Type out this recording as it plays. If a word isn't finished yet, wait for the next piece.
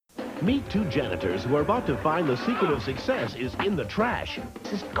Meet two janitors who are about to find the secret of success is in the trash.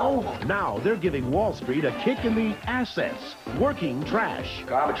 This is gold. Now they're giving Wall Street a kick in the assets. Working Trash.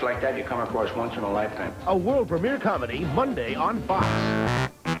 Garbage like that you come across once in a lifetime. A world premiere comedy Monday on Fox.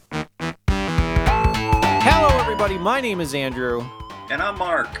 Hello, everybody. My name is Andrew. And I'm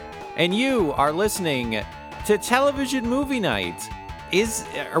Mark. And you are listening to Television Movie Night.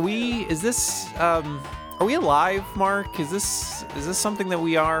 Are we alive, Mark? Is this something that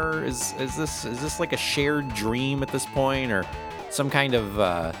we are? Is this like a shared dream at this point, or some kind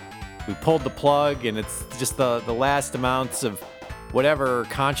of we pulled the plug and it's just the last amounts of whatever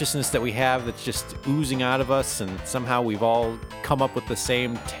consciousness that we have that's just oozing out of us, and somehow we've all come up with the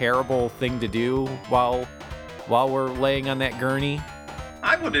same terrible thing to do while we're laying on that gurney?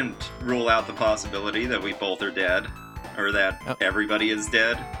 I wouldn't rule out the possibility that we both are dead, or that everybody is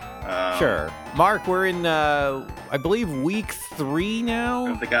dead. Sure. Mark, we're in, I believe, week 3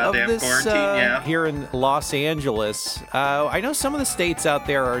 now of the goddamn this, quarantine, yeah. Here in Los Angeles. I know some of the states out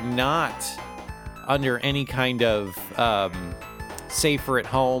there are not under any kind of safer at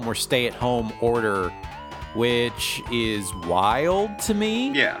home or stay at home order, which is wild to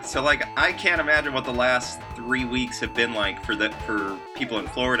me. Yeah, so I can't imagine what the last 3 weeks have been like for people in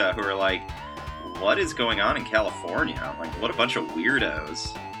Florida who are like, what is going on in California? Like, what a bunch of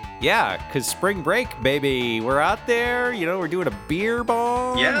weirdos. Yeah, because spring break, baby. We're out there, we're doing a beer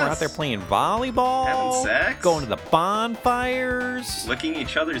bong. Yes. We're out there playing volleyball. Having sex. Going to the bonfires. Licking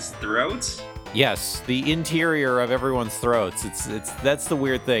each other's throats. Yes, the interior of everyone's throats. That's the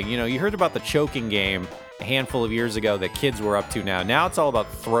weird thing. You heard about the choking game a handful of years ago that kids were up to now. Now it's all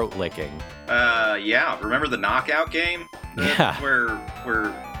about throat licking. Yeah. Remember the knockout game? Yeah. Where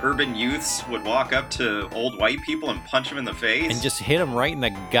urban youths would walk up to old white people and punch them in the face? And just hit them right in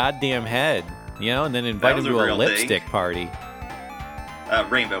the goddamn head, and then invite them to a lipstick party.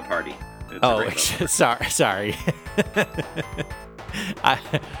 Rainbow party. Sorry.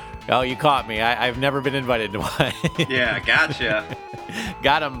 You caught me. I've never been invited to one. Yeah, gotcha.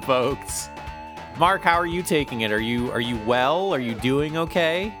 Got him, folks. Mark, how are you taking it? Are you well? Are you doing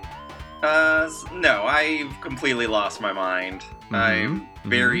okay? No, I've completely lost my mind. Mm-hmm. I'm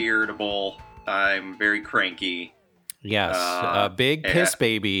very irritable. I'm very cranky. Yes, a big piss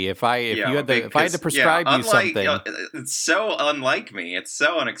baby. If I had to prescribe you something, it's so unlike me. It's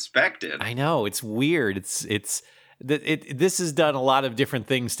so unexpected. I know, it's weird. This has done a lot of different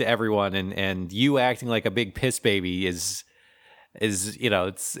things to everyone, and you acting like a big piss baby is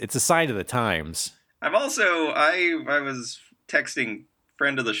it's a sign of the times. I'm also I was texting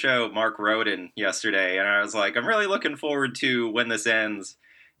friend of the show Mark Roden yesterday, and I was like, I'm really looking forward to when this ends,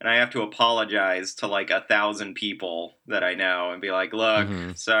 and I have to apologize to 1,000 people that I know and be like,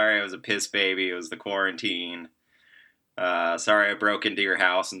 look, sorry I was a piss baby, it was the quarantine. Sorry I broke into your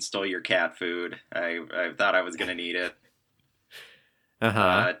house and stole your cat food. I thought I was going to need it.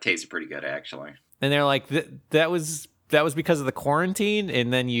 It tasted pretty good, actually. And they're like, that was because of the quarantine?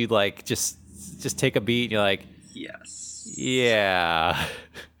 And then you just take a beat and you're like, yes. Yeah.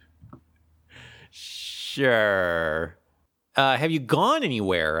 Sure. Have you gone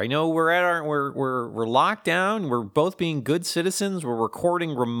anywhere? I know we're locked down. We're both being good citizens. We're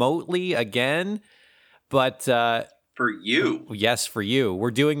recording remotely again, but for you. Yes, for you.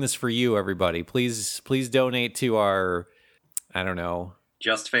 We're doing this for you, everybody. Please donate to our, I don't know,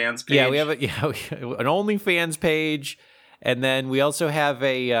 Just Fans page. Yeah, we have an OnlyFans page, and then we also have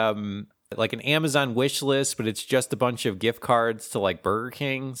a an Amazon wish list, but it's just a bunch of gift cards to Burger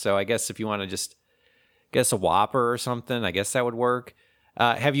King. So I guess if you want to just get us a Whopper or something, I guess that would work.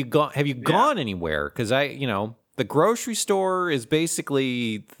 Have you gone anywhere? Because the grocery store is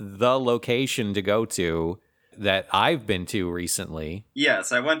basically the location to go to that I've been to recently.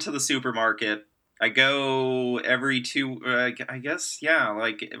 Yes, I went to the supermarket. I go every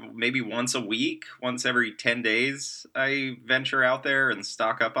maybe once a week, once every 10 days, I venture out there and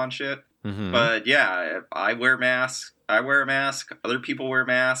stock up on shit. Mm-hmm. But yeah, I wear masks. I wear a mask. Other people wear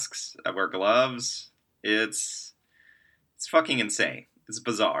masks. I wear gloves. It's fucking insane. It's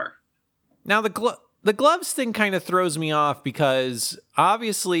bizarre. Now the gloves thing kind of throws me off because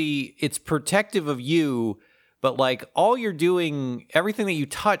obviously it's protective of you, but all you're doing, everything that you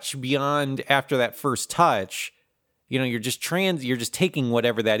touch beyond after that first touch, you're just taking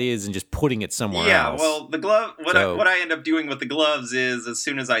whatever that is and just putting it somewhere else. Yeah, well, the glove, what I end up doing with the gloves is as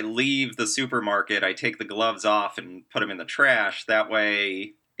soon as I leave the supermarket, I take the gloves off and put them in the trash. That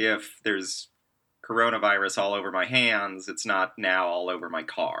way, if there's coronavirus all over my hands, it's not now all over my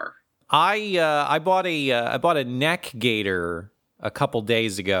car. I bought a neck gaiter a couple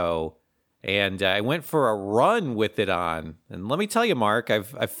days ago, and I went for a run with it on. And let me tell you, Mark,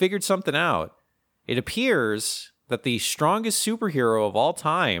 I've figured something out. It appears that the strongest superhero of all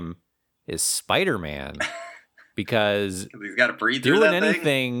time is Spider-Man, because he's got to breathe through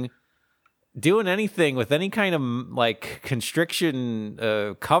that doing anything with any kind of like constriction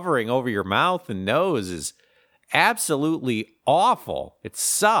covering over your mouth and nose is absolutely awful. It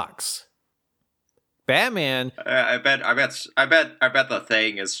sucks. Batman. I bet the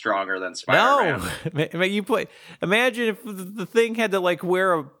Thing is stronger than Spider-Man. No, imagine if the Thing had to like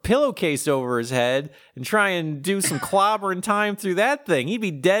wear a pillowcase over his head and try and do some clobbering time through that thing. He'd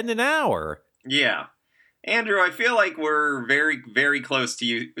be dead in an hour. Yeah, Andrew, I feel like we're very, very close to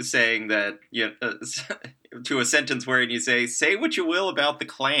you saying that. To a sentence where you say what you will about the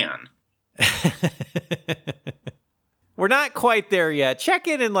Klan. We're not quite there yet. Check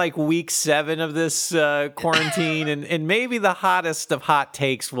in like week 7 of this quarantine, and maybe the hottest of hot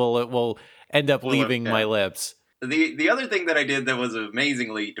takes will end up leaving my lips. The other thing that I did that was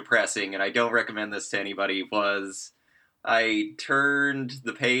amazingly depressing, and I don't recommend this to anybody, was I turned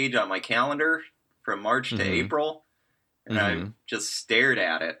the page on my calendar from March to April, and I just stared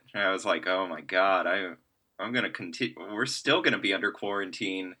at it. And I was like, oh my God, I'm going to continue. We're still going to be under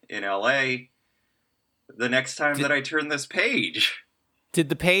quarantine in LA the next time that I turn this page. Did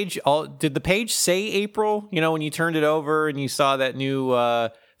the page say April? You know, when you turned it over and you saw that new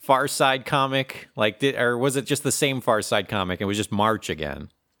Far Side comic, or was it just the same Far Side comic? It was just March again.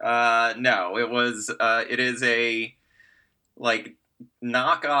 No, it was. It is a like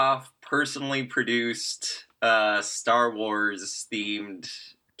knockoff, personally produced Star Wars themed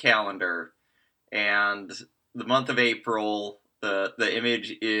calendar, and the month of April. The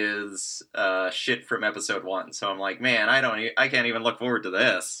image is shit from episode 1. So I'm like, man, I can't even look forward to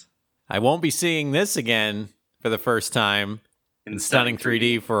this. I won't be seeing this again for the first time in stunning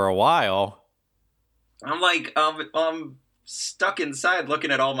 3D for a while. I'm like, I'm stuck inside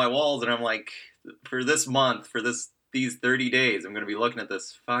looking at all my walls, and I'm like, for this month, these 30 days, I'm going to be looking at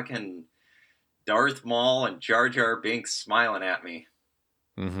this fucking Darth Maul and Jar Jar Binks smiling at me.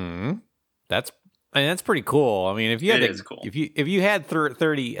 Mm-hmm. That's pretty cool. I mean, if you had cool. if you had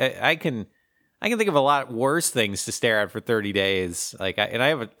 30, I can think of a lot worse things to stare at for 30 days. I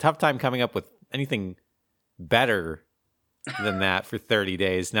have a tough time coming up with anything better than that for 30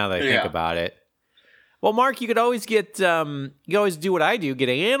 days. Now that I think about it. Well, Mark, you could always do what I do, get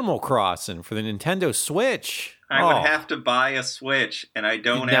Animal Crossing for the Nintendo Switch. I would have to buy a Switch, and I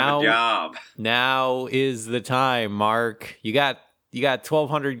don't have a job. Now is the time, Mark. You got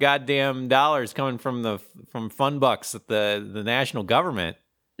 $1,200 goddamn dollars coming from fun bucks at the national government.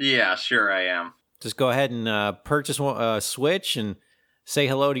 Yeah, sure I am. Just go ahead and purchase a Switch and say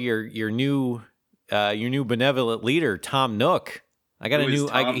hello to your new benevolent leader, Tom Nook. I got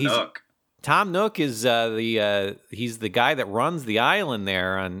Nook? Tom Nook is he's the guy that runs the island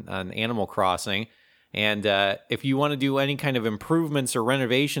there on Animal Crossing, and if you want to do any kind of improvements or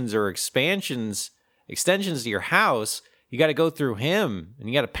renovations or extensions to your house, you got to go through him, and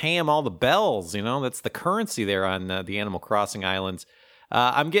you got to pay him all the bells. You know, that's the currency there on the Animal Crossing islands.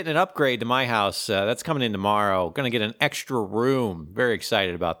 I'm getting an upgrade to my house. That's coming in tomorrow. Going to get an extra room. Very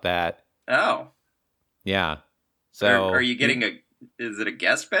excited about that. Oh. Yeah. So are you getting is it a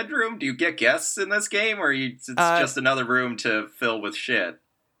guest bedroom? Do you get guests in this game, or it's just another room to fill with shit?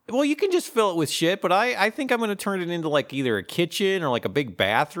 Well, you can just fill it with shit, but I think I'm going to turn it into like either a kitchen or like a big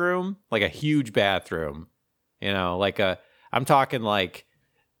bathroom, like a huge bathroom. You know, I'm talking like,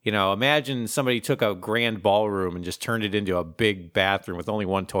 you know, imagine somebody took a grand ballroom and just turned it into a big bathroom with only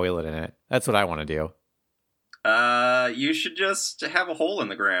one toilet in it. That's what I want to do. You should just have a hole in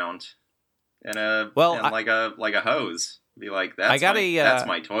the ground and like a hose. Be like, that's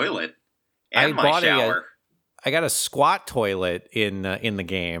my toilet and my shower. I got a squat toilet in the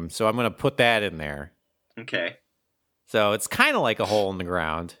game, so I'm going to put that in there. Okay. So it's kind of like a hole in the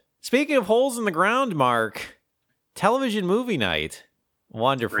ground. Speaking of holes in the ground, Mark, television movie night.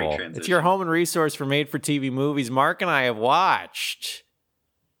 Wonderful. It's your home and resource for made-for-TV movies. Mark and I have watched,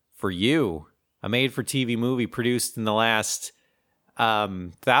 for you, a made-for-TV movie produced in the last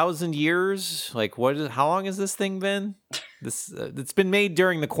 1,000 years. Like, how long has this thing been? It's been made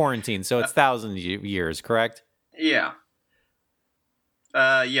during the quarantine, so it's 1,000 years, correct? Yeah.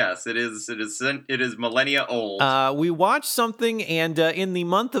 Yes, it is. It is millennia old. We watched something, and in the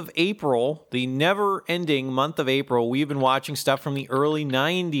month of April, the never-ending month of April, we've been watching stuff from the early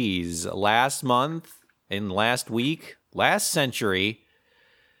 90s. Last month, and last week, last century,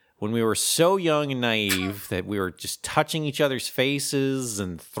 when we were so young and naive that we were just touching each other's faces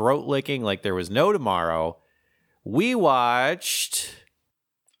and throat licking like there was no tomorrow, we watched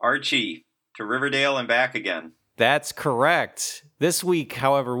Archie. to Riverdale and back again. That's correct. This week,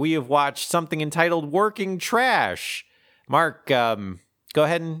 however, we have watched something entitled Working Trash. Mark, go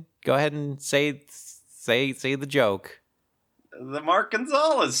ahead and say the joke. The Mark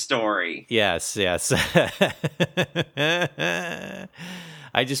Gonzalez story. Yes.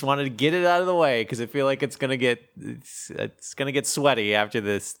 I just wanted to get it out of the way because I feel like it's gonna get sweaty after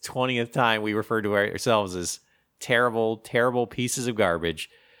this 20th time we refer to ourselves as terrible pieces of garbage.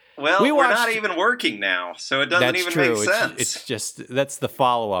 Well, we're not even working now, so it doesn't even make sense. It's just that's the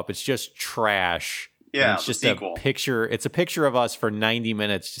follow-up. It's just trash. Yeah, and it's just a picture. It's a picture of us for 90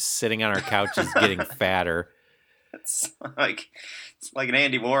 minutes just sitting on our couches getting fatter. It's like an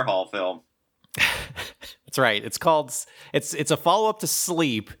Andy Warhol film. That's right. It's a follow-up to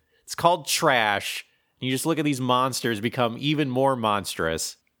Sleep. It's called Trash. And you just look at these monsters become even more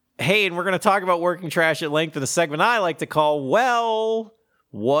monstrous. Hey, and we're going to talk about Working Trash at length in a segment I like to call, Well,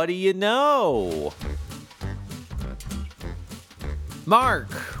 What Do You Know? Mark,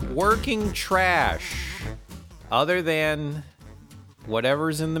 Working Trash. Other than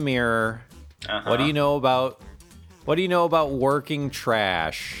whatever's in the mirror, what do you know about Working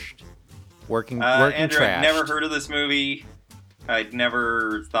Trash? Working Andrew, Trash. I'd never heard of this movie. I'd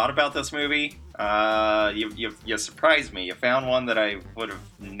never thought about this movie. You surprised me. You found one that I would have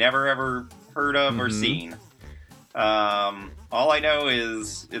never ever heard of or seen. All I know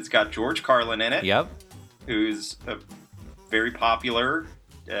is it's got George Carlin in it. Yep. Who's very popular.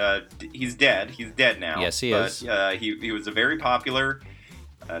 He's dead. He's dead now. Yes, he is. He was a very popular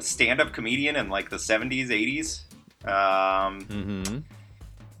stand-up comedian in like the 70s, 80s.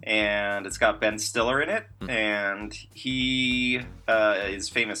 And it's got Ben Stiller in it, and he is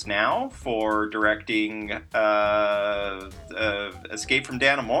famous now for directing Escape from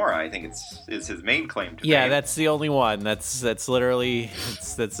Dannemora. I think is his main claim to fame. Yeah, that's the only one. That's literally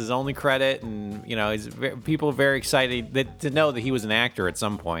that's his only credit, and people are very excited to know that he was an actor at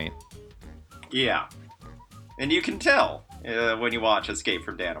some point. Yeah, and you can tell when you watch Escape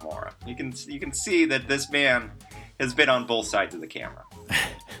from Dannemora. You can see that this man has been on both sides of the camera.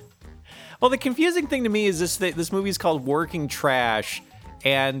 Well, the confusing thing to me is this movie is called Working Trash,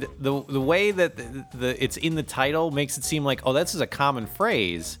 and the way that it's in the title makes it seem like, oh, this is a common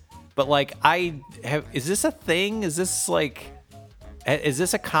phrase. But like, is this a thing? Is this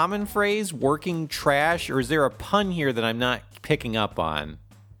a common phrase, working trash, or is there a pun here that I'm not picking up on?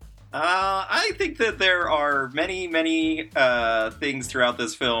 I think that there are many things throughout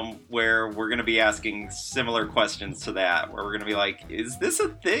this film where we're going to be asking similar questions to that, where we're going to be like, is this a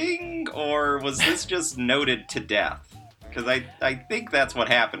thing, or was this just noted to death? Because I think that's what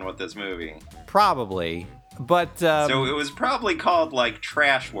happened with this movie. Probably, but... so it was probably called, like,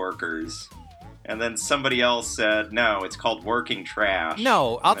 Trash Workers, and then somebody else said, no, it's called Working Trash.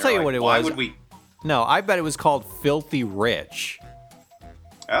 No, I'll tell you what it was. Why would we... No, I bet it was called Filthy Rich.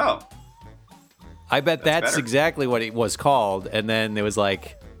 Oh. I bet that's exactly what it was called, and then it was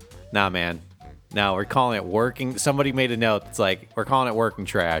like, nah, man. No, we're calling it working. Somebody made a note. It's like, we're calling it Working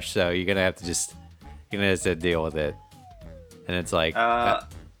Trash, so you're going to have to deal with it. And it's like, yeah.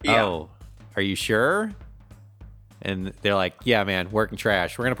 Oh, are you sure? And they're like, yeah, man, Working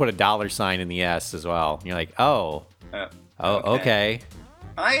Trash. We're going to put a $sign in the S as well. And you're like, okay.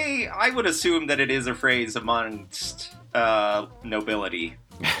 I would assume that it is a phrase amongst nobility.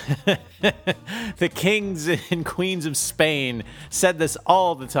 The kings and queens of Spain said this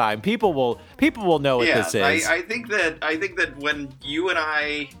all the time. People will know what this is. I think that when you and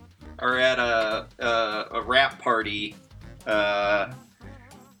I are at a rap party for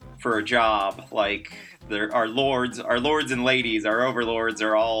a job, like our lords and ladies, our overlords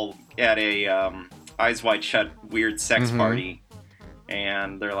are all at a Eyes Wide Shut weird sex party,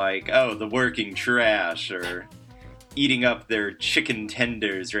 and they're like, oh, the working trash, or eating up their chicken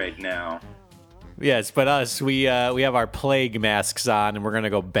tenders right now. Yes, but us, we have our plague masks on, and we're gonna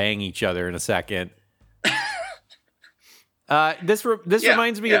go bang each other in a second. This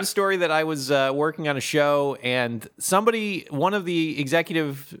reminds me of a story that I was working on a show, and one of the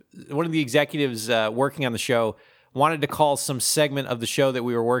executives working on the show wanted to call some segment of the show that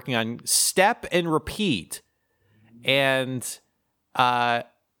we were working on Step and Repeat, and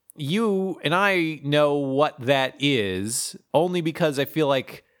you and I know what that is only because I feel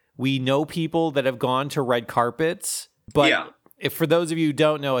like we know people that have gone to red carpets. But if for those of you who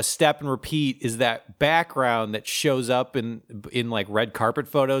don't know, a step and repeat is that background that shows up in like red carpet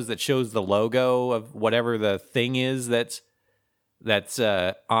photos that shows the logo of whatever the thing is that's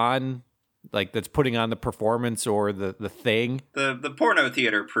on, like that's putting on the performance or the thing. The porno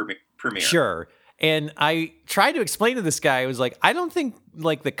theater premiere. Sure. And I tried to explain to this guy, I was like, I don't think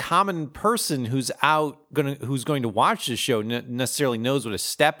like the common person who's going to watch this show necessarily knows what a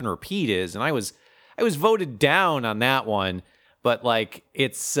step and repeat is. And I was voted down on that one. But like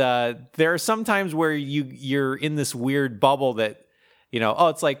it's there are some times where you're in this weird bubble that,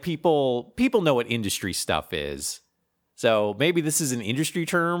 it's like people know what industry stuff is. So maybe this is an industry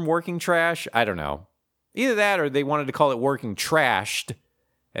term, working trash. I don't know. Either that or they wanted to call it working trashed.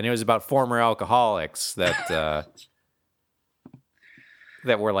 And it was about former alcoholics that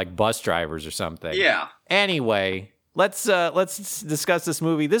that were like bus drivers or something. Yeah. Anyway, let's discuss this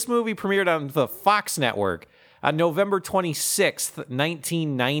movie. This movie premiered on the Fox network on November 26th,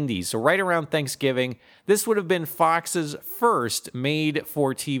 1990. So right around Thanksgiving. This would have been Fox's first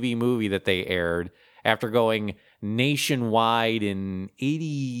made-for-TV movie that they aired after going nationwide in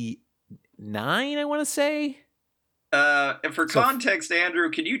 89, I want to say. And for context, Andrew,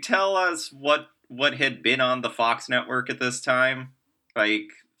 can you tell us what had been on the Fox network at this time? Like,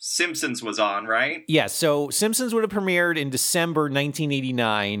 Simpsons was on, right? Yeah, so Simpsons would have premiered in December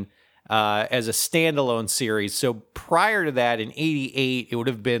 1989 as a standalone series. So prior to that, in 88, it would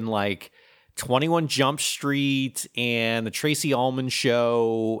have been like 21 Jump Street and The Tracy Ullman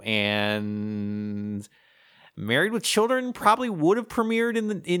Show and Married with Children probably would have premiered in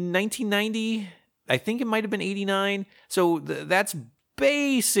 1990. I think it might have been 89. So that's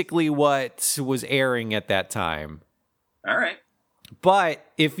basically what was airing at that time. All right. But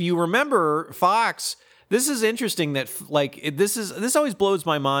if you remember, Fox, this is interesting that this always blows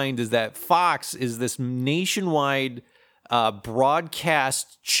my mind is that Fox is this nationwide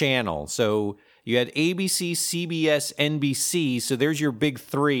broadcast channel. So you had ABC, CBS, NBC. So there's your big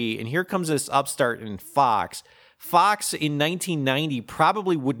three. And here comes this upstart in Fox. Fox in 1990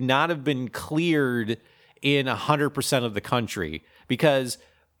 probably would not have been cleared in 100% of the country because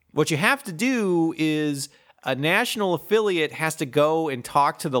what you have to do is a national affiliate has to go and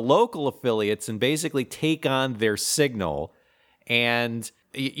talk to the local affiliates and basically take on their signal. And,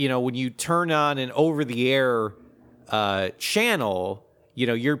 when you turn on an over-the-air channel,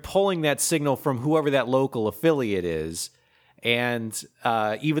 you're pulling that signal from whoever that local affiliate is. And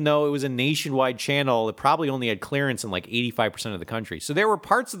even though it was a nationwide channel, it probably only had clearance in like 85% of the country. So there were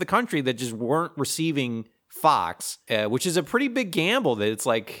parts of the country that just weren't receiving Fox, which is a pretty big gamble that it's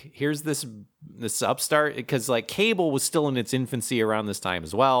like, here's this upstart, because like cable was still in its infancy around this time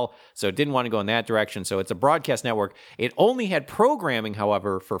as well. So it didn't want to go in that direction. So it's a broadcast network. It only had programming,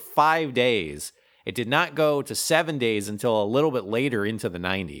 however, for 5 days. It did not go to 7 days until a little bit later into the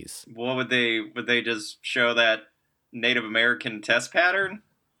 90s. Well, would they just show that Native American test pattern?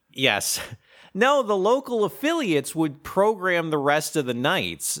 Yes. No, the local affiliates would program the rest of the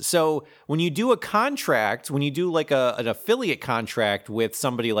nights. So when you do a contract, when you do like an affiliate contract with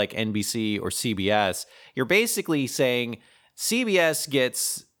somebody like NBC or CBS, you're basically saying CBS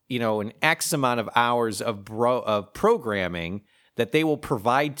gets, an X amount of hours of programming that they will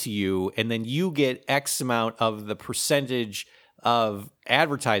provide to you, and then you get X amount of the percentage of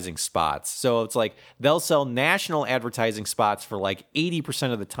advertising spots. So it's like they'll sell national advertising spots for like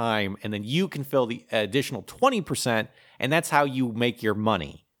 80% of the time, and then you can fill the additional 20%, and that's how you make your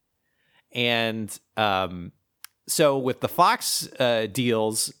money. And so with the Fox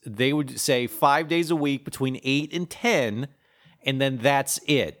deals, they would say 5 days a week between 8 and 10, and then that's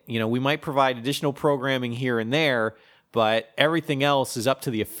it. We might provide additional programming here and there, but everything else is up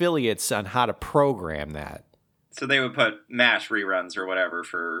to the affiliates on how to program that. So they would put MASH reruns or whatever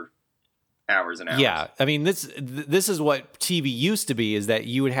for hours and hours. Yeah, I mean, this is what TV used to be, is that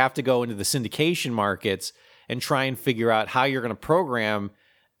you would have to go into the syndication markets and try and figure out how you're going to program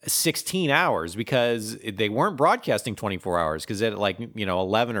 16 hours because they weren't broadcasting 24 hours because at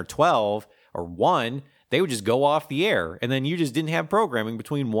 11 or 12 or 1, they would just go off the air. And then you just didn't have programming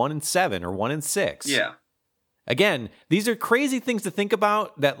between 1 and 7 or 1 and 6. Yeah. Again, these are crazy things to think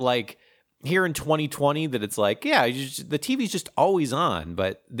about that here in 2020 that it's like, yeah, the TV's just always on,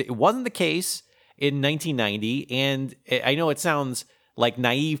 but it wasn't the case in 1990. And I know it sounds like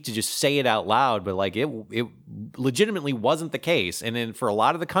naive to just say it out loud, but it legitimately wasn't the case. And then for a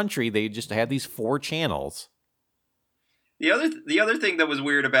lot of the country, they just had these 4 channels. The other thing that was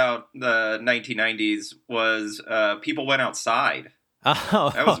weird about the 1990s was people went outside.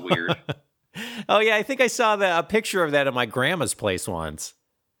 Oh, that was weird. Oh yeah, I think I saw a picture of that at my grandma's place once.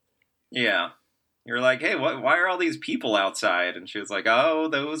 Yeah. You're like, hey, why are all these people outside? And she was like, oh,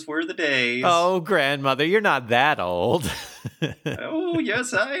 those were the days. Oh, grandmother, you're not that old. Oh,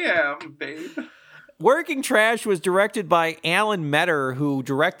 yes, I am, babe. Working Trash was directed by Alan Metter, who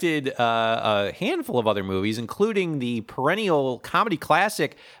directed a handful of other movies, including the perennial comedy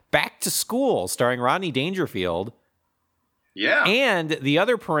classic Back to School, starring Rodney Dangerfield. Yeah. And the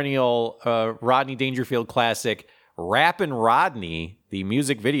other perennial Rodney Dangerfield classic, Rappin' Rodney, the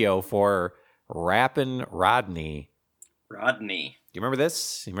music video for Rappin' Rodney. Rodney. Do you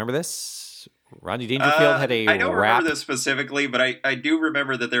remember this? Rodney Dangerfield had a I don't rap. remember this specifically, but I do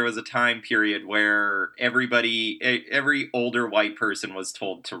remember that there was a time period where every older white person was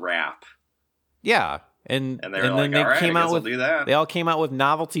told to rap. Yeah. And they were then like, they all right, came I out guess with I'll do that. They all came out with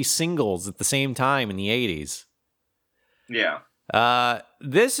novelty singles at the same time in the 80s. Yeah.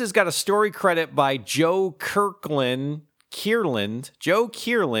 This has got a story credit by Joe Kierland,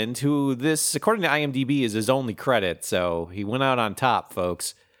 who this, according to IMDb, is his only credit. So he went out on top,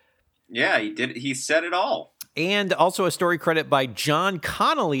 folks. Yeah, he did. He said it all. And also a story credit by John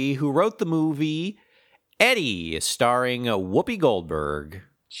Connolly, who wrote the movie Eddie, starring Whoopi Goldberg.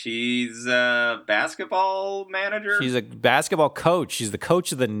 She's a basketball manager. She's a basketball coach. She's the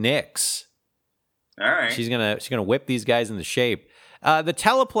coach of the Knicks. All right. She's gonna whip these guys into shape. The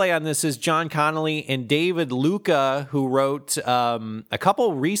teleplay on this is John Connolly and David Luca, who wrote a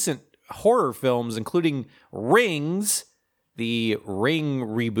couple recent horror films, including Rings, the Ring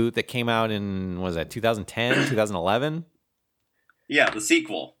reboot that came out in, what was that, 2010, 2011? Yeah, the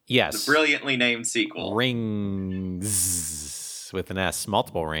sequel. Yes. The brilliantly named sequel. Rings with an S,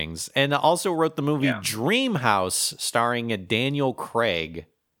 multiple rings. And also wrote the movie Dream House, starring Daniel Craig.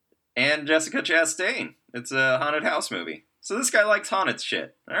 And Jessica Chastain. It's a haunted house movie. So this guy likes haunted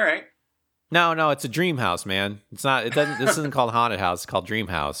shit. All right. No, it's a dream house, man. It's not. It doesn't. This isn't called haunted house. It's called Dream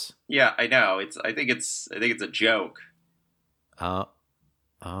House. Yeah, I know. I think it's a joke. Oh.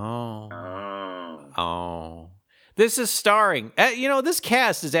 Oh. This is starring. This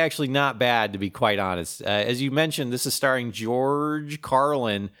cast is actually not bad, to be quite honest. As you mentioned, this is starring George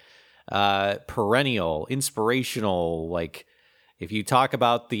Carlin, perennial, inspirational, like. If you talk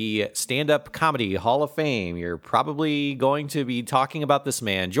about the stand-up comedy Hall of Fame, you're probably going to be talking about this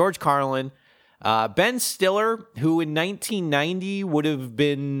man, George Carlin. Ben Stiller, who in 1990 would have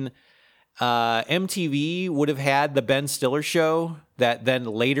been, MTV would have had the Ben Stiller Show that then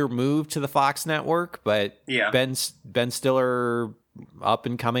later moved to the Fox network. But yeah. Ben Stiller,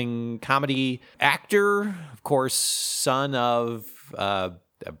 up-and-coming comedy actor, of course, son of a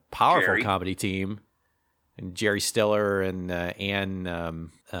powerful comedy team. And Jerry Stiller and Ann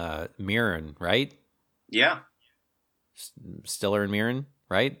Mirren, right? Yeah. Stiller and Mirren,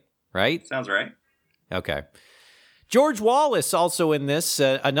 right? Right? Sounds right. Okay. George Wallace also in this,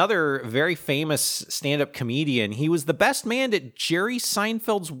 another very famous stand-up comedian. He was the best man at Jerry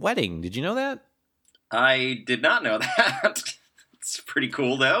Seinfeld's wedding. Did you know that? I did not know that. It's pretty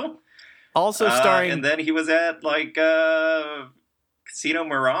cool, though. Also starring... and then he was at, Casino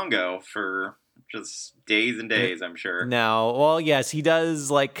Morongo for... just days and days, I'm sure. No. Well, yes, he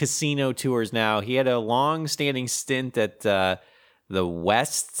does casino tours now. He had a long-standing stint at the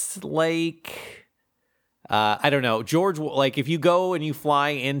Westlake. I don't know. George, if you go and you fly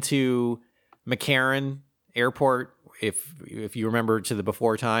into McCarran Airport, if you remember to the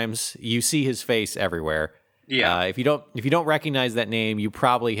before times, you see his face everywhere. Yeah. If you don't recognize that name, you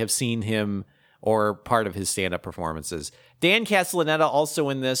probably have seen him or part of his stand-up performances. Dan Castellaneta also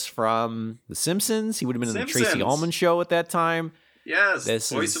in this from The Simpsons. He would have been in the Tracy Ullman Show at that time.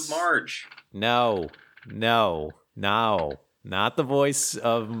 Yes, voice of Marge. No, not the voice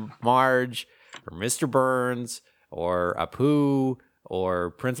of Marge or Mr. Burns or Apu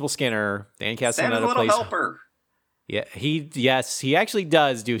or Principal Skinner. Dan Castellaneta Santa's Little Helper. Yeah, he actually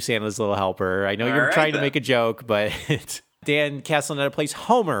does do Santa's Little Helper. I know you're trying to make a joke, but Dan Castellaneta plays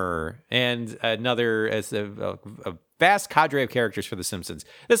Homer and another as a vast cadre of characters for The Simpsons.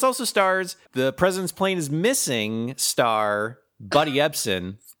 This also stars The President's Plane is Missing star Buddy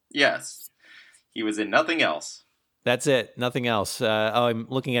Ebsen. Yes. He was in nothing else. That's it. Nothing else. I'm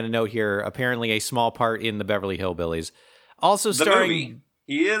looking at a note here. Apparently a small part in the Beverly Hillbillies. Also starring... The movie.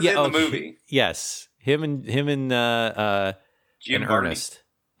 He is in the movie. Yes. Him and Jim Ernest.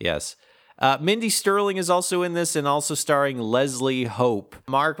 Yes. Mindy Sterling is also in this and also starring Leslie Hope.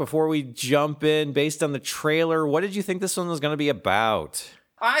 Mark, before we jump in, based on the trailer, what did you think this one was going to be about?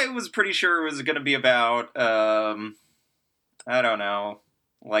 I was pretty sure it was going to be about, I don't know,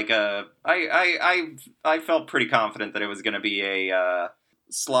 I felt pretty confident that it was going to be a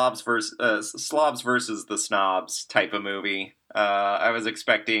slobs versus the snobs type of movie. I was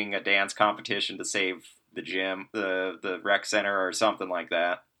expecting a dance competition to save the gym, the rec center or something like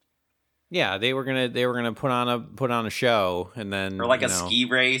that. Yeah, they were gonna put on a show, and then Or like a ski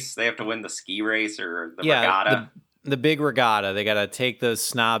race. They have to win the ski race or the yeah, regatta. the big regatta. They got to take those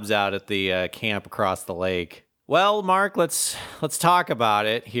snobs out at the camp across the lake. Well, Mark, let's talk about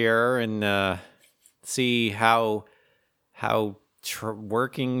it here and see how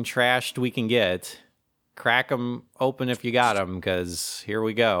working trashed we can get. Crack them open if you got them, because here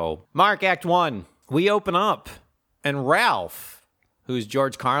we go. Mark, Act 1. We open up, and Ralph, who's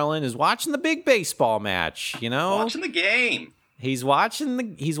George Carlin, is watching the big baseball match. You know, Watching the game. He's watching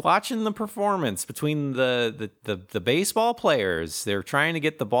the performance between the baseball players. They're trying to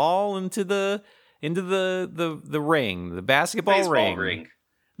get the ball into the ring, the basketball ring.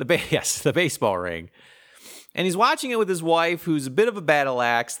 The baseball ring. And he's watching it with his wife, who's a bit of a battle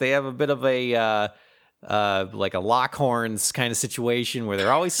axe. They have a bit of a like a Lockhorns kind of situation where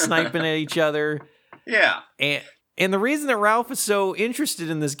they're always sniping at each other. Yeah. And the reason that Ralph is so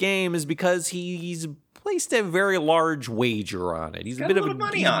interested in this game is because he's placed a very large wager on it. He's a bit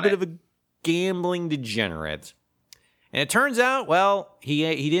of a gambling degenerate. And it turns out, well,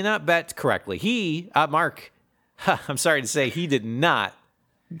 he did not bet correctly. Mark, I'm sorry to say, he did not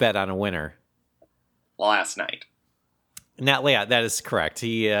bet on a winner. Last night. That is correct.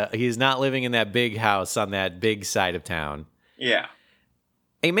 He is not living in that big house on that big side of town. Yeah.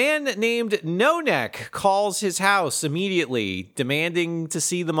 A man named No Neck calls his house immediately, demanding to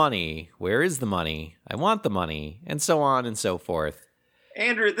see the money. Where is the money? I want the money. And so on and so forth.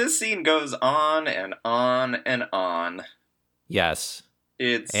 Andrew, this scene goes on and on and on. Yes.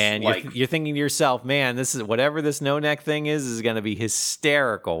 And you're thinking to yourself, man, this is whatever this No Neck thing is going to be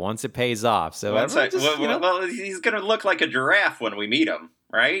hysterical once it pays off. So well, he's going to look like a giraffe when we meet him,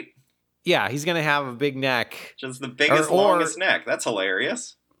 right? Yeah, he's going to have a big neck. Just the biggest, longest neck. That's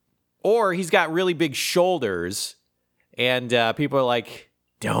hilarious. Or he's got really big shoulders, and people are like,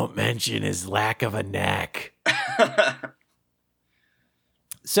 don't mention his lack of a neck.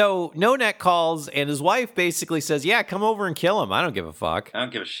 So No Neck calls, and his wife basically says, yeah, come over and kill him. I don't give a fuck. I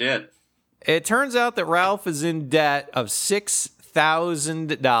don't give a shit. It turns out that Ralph is in debt of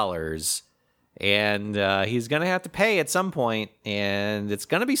 $6,000. And he's going to have to pay at some point, and it's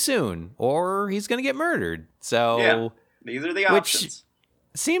going to be soon, or he's going to get murdered. So yeah, these are the options.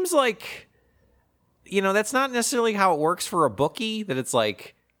 Which seems like, that's not necessarily how it works for a bookie, that it's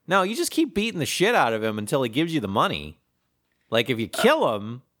like, no, you just keep beating the shit out of him until he gives you the money. Like, if you kill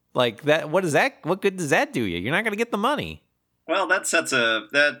him, like that, what good does that do you? You're not going to get the money. Well, that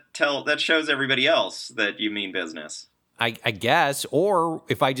shows everybody else that you mean business. I guess, or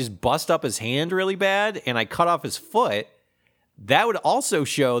if I just bust up his hand really bad and I cut off his foot, that would also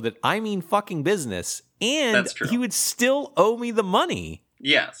show that I mean fucking business, and he would still owe me the money.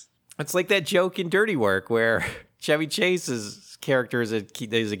 Yes. It's like that joke in Dirty Work where Chevy Chase's character is a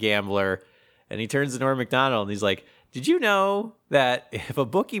gambler, and he turns to Norm Macdonald and he's like, did you know that if a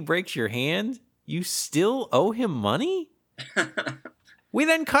bookie breaks your hand, you still owe him money? We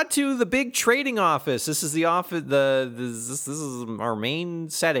then cut to the big trading office. This is the office. This is our main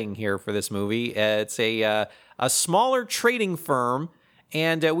setting here for this movie. It's a smaller trading firm,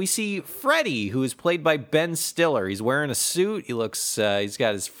 and we see Freddie, who is played by Ben Stiller. He's wearing a suit. He looks. He's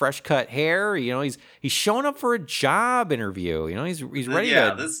got his fresh cut hair. He's showing up for a job interview. He's ready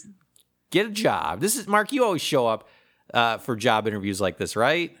to get a job. This is Mark. You always show up for job interviews like this,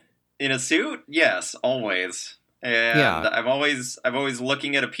 right? In a suit? Yes, always. And yeah. I'm always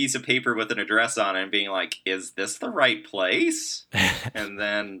looking at a piece of paper with an address on it and being like, is this the right place? And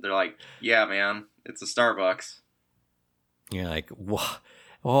then they're like, yeah, man, it's a Starbucks. You're like,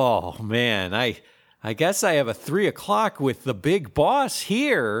 oh, man, I guess I have a 3:00 with the big boss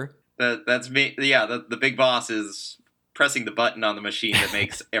here. That's me. Yeah, the big boss is pressing the button on the machine that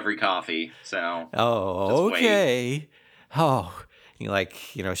makes every coffee. So, okay. Wait. Oh, you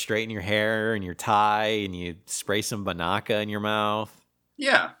straighten your hair and your tie, and you spray some Banaka in your mouth.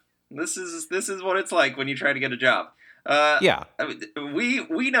 Yeah, this is what it's like when you try to get a job. Yeah,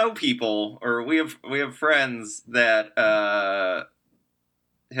 we know people, or we have friends that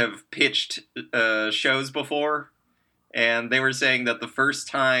have pitched shows before, and they were saying that the first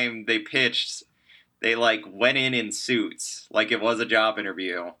time they pitched, they went in suits, like it was a job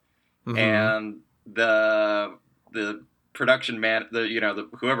interview, and the production man,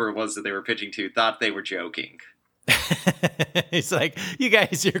 whoever it was that they were pitching to, thought they were joking. He's like, you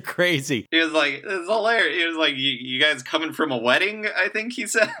guys are crazy. He was like, it's hilarious. He was like, you guys coming from a wedding, I think he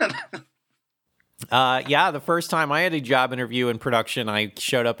said. Yeah, the first time I had a job interview in production, I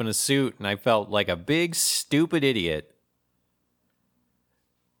showed up in a suit, and I felt like a big, stupid idiot.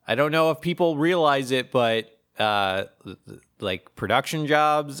 I don't know if people realize it, but like production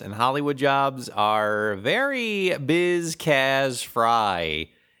jobs and Hollywood jobs are very biz cas fry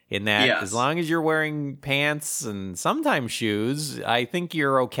in that Yes. as long as you're wearing pants and sometimes shoes, I think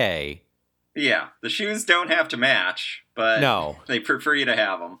you're okay. Yeah, the shoes don't have to match, but No. they prefer you to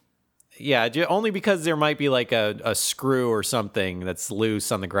have them. Yeah, only because there might be like a screw or something that's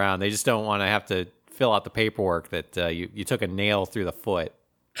loose on the ground. They just don't want to have to fill out the paperwork that you took a nail through the foot.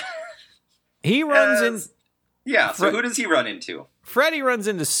 He runs in. Yeah, so who does he run into? Freddie runs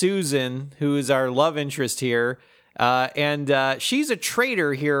into Susan, who is our love interest here, and she's a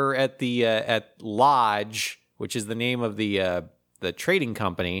trader here at the at Lodge, which is the name of the trading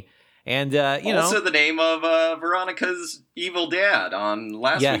company. And also the name of Veronica's evil dad on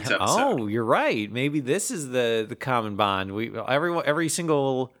last week's episode. Oh, you're right. Maybe this is the common bond. Every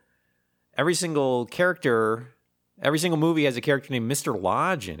single character, every single movie has a character named Mr.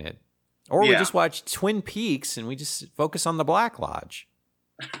 Lodge in it. Or we just watch Twin Peaks and we just focus on the Black Lodge.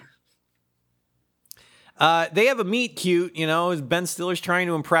 They have a meet cute, Ben Stiller's trying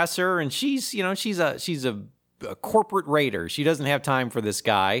to impress her, and she's a corporate raider. She doesn't have time for this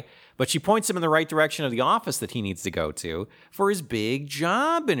guy, but she points him in the right direction of the office that he needs to go to for his big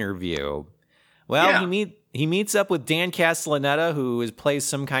job interview. Well, he meets up with Dan Castellaneta, who plays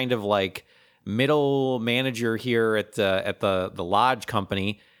some kind of like middle manager here at the Lodge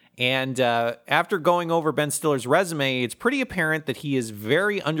company. And after going over Ben Stiller's resume, it's pretty apparent that he is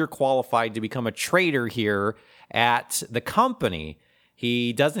very underqualified to become a trader here at the company.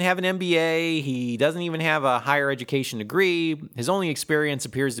 He doesn't have an MBA. He doesn't even have a higher education degree. His only experience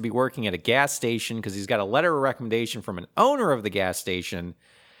appears to be working at a gas station because he's got a letter of recommendation from an owner of the gas station.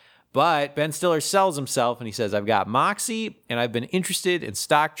 But Ben Stiller sells himself and he says, I've got moxie and I've been interested in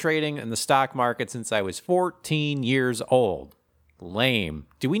stock trading in the stock market since I was 14 years old. Lame.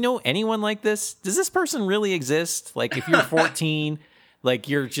 Do we know anyone like this? Does this person really exist? Like if you're 14, like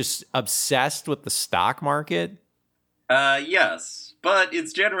you're just obsessed with the stock market? Yes, but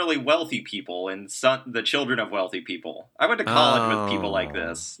it's generally wealthy people and the children of wealthy people. I went to college with people like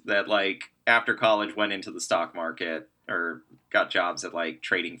this that like after college went into the stock market or got jobs at like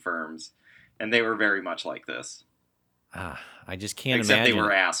trading firms, and they were very much like this. I just can't imagine. Except they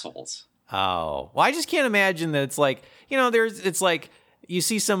were assholes. Oh, well, I just can't imagine that it's like, it's like you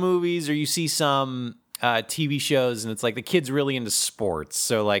see some movies or you see some TV shows and it's like the kid's really into sports.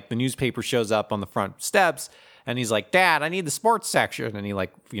 So like the newspaper shows up on the front steps and he's like, Dad, I need the sports section. And he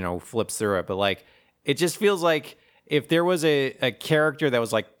like, flips through it. But like, it just feels like if there was a character that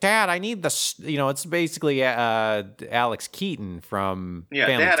was like, Dad, I need the, it's basically Alex Keaton from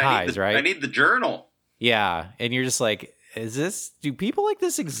Family Dad, Ties, right? I need the journal. Yeah. And you're just like, do people like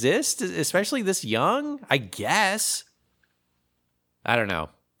this exist, especially this young? I guess. I don't know.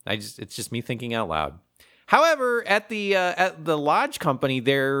 It's just me thinking out loud. However, at the Lodge company,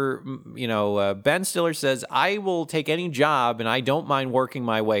 there, Ben Stiller says, I will take any job and I don't mind working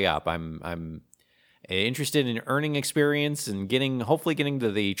my way up. I'm interested in earning experience and hopefully getting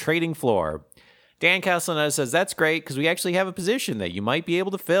to the trading floor. Dan Castellaneta says, that's great because we actually have a position that you might be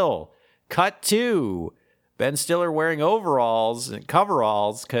able to fill. Cut to Ben Stiller wearing overalls and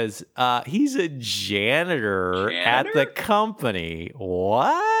coveralls because he's a janitor at the company.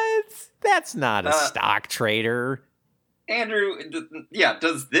 What? That's not a stock trader. Andrew,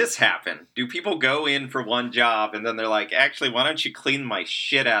 does this happen? Do people go in for one job and then they're like, actually, why don't you clean my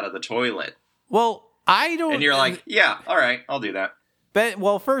shit out of the toilet? Well, I don't... And you're like, yeah, all right, I'll do that.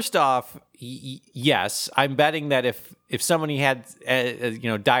 Well, first off, yes, I'm betting that if somebody had,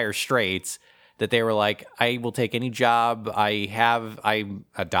 dire straits... that they were like, I will take any job. I'm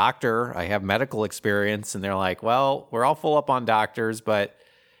a doctor. I have medical experience. And they're like, well, we're all full up on doctors, but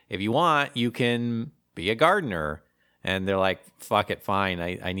if you want, you can be a gardener. And they're like, fuck it, fine.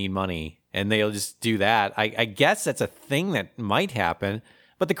 I need money. And they'll just do that. I guess that's a thing that might happen.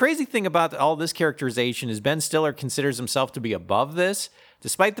 But the crazy thing about all this characterization is Ben Stiller considers himself to be above this,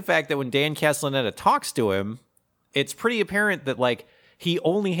 despite the fact that when Dan Castellaneta talks to him, it's pretty apparent that like, he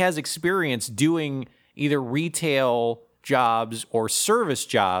only has experience doing either retail jobs or service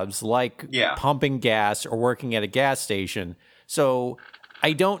jobs like pumping gas or working at a gas station. So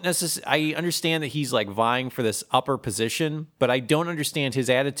I understand that he's like vying for this upper position, but I don't understand his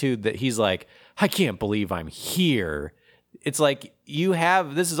attitude that he's like, I can't believe I'm here. It's like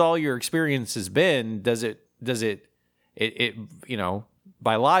this is all your experience has been. Does it,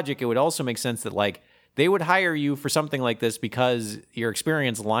 by logic, it would also make sense that like, they would hire you for something like this because your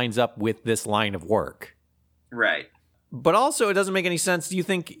experience lines up with this line of work. Right. But also, it doesn't make any sense. Do you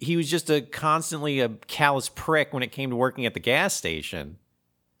think he was just constantly a callous prick when it came to working at the gas station?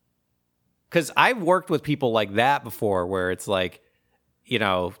 Because I've worked with people like that before, where it's like,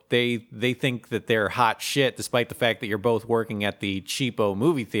 they think that they're hot shit, despite the fact that you're both working at the cheapo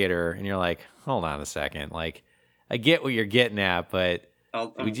movie theater, and you're like, hold on a second, like, I get what you're getting at, but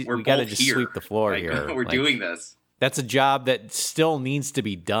we got to just sweep the floor here. We're doing this. That's a job that still needs to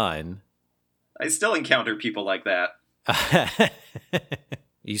be done. I still encounter people like that.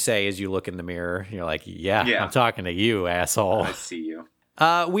 You say as you look in the mirror, you're like, yeah. I'm talking to you, asshole. I see you.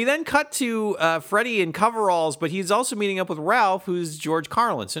 We then cut to Freddie in coveralls, but he's also meeting up with Ralph, who's George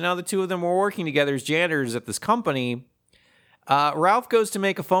Carlin. So now the two of them are working together as janitors at this company. Ralph goes to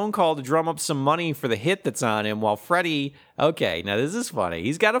make a phone call to drum up some money for the hit that's on him, while Freddie, okay, now this is funny.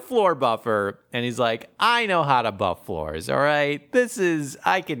 He's got a floor buffer, and he's like, I know how to buff floors, all right?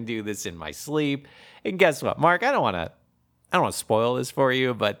 I can do this in my sleep. And guess what, Mark? I don't want to spoil this for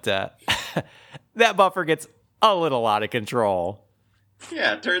you, but that buffer gets a little out of control.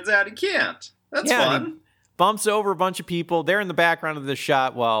 Yeah, it turns out he can't. That's fun. He bumps over a bunch of people. They're in the background of the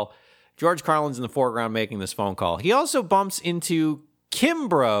shot while George Carlin's in the foreground making this phone call. He also bumps into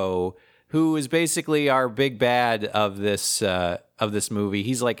Kimbrough, who is basically our big bad of this movie.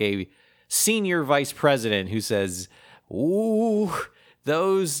 He's like a senior vice president who says, "Ooh,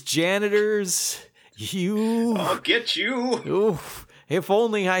 those janitors, I'll get you. Ooh, if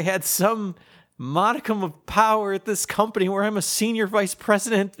only I had some modicum of power at this company where I'm a senior vice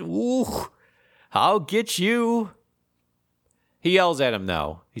president. Ooh, I'll get you." He yells at him,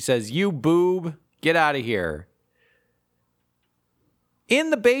 though. He says, "You boob, get out of here."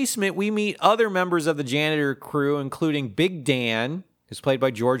 In the basement, we meet other members of the janitor crew, including Big Dan, who's played by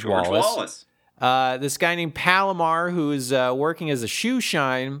George Wallace. This guy named Palomar, who is working as a shoe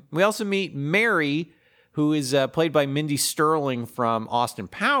shine. We also meet Mary, who is played by Mindy Sterling from Austin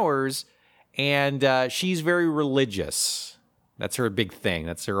Powers, and she's very religious. That's her big thing.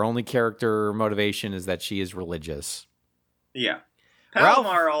 That's her only character motivation, is that she is religious. Yeah.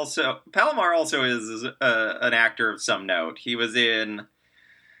 Palomar also is an actor of some note. He was in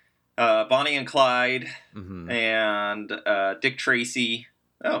Bonnie and Clyde and Dick Tracy.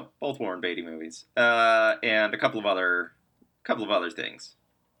 Oh, both Warren Beatty movies. And a couple of other things.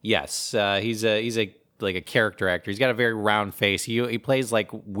 Yes, he's a character actor. He's got a very round face. He plays like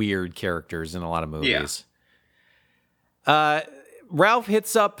weird characters in a lot of movies. Yeah. Ralph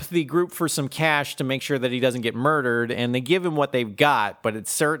hits up the group for some cash to make sure that he doesn't get murdered, and they give him what they've got, but it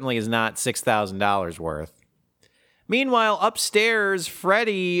certainly is not $6,000 worth. Meanwhile, upstairs,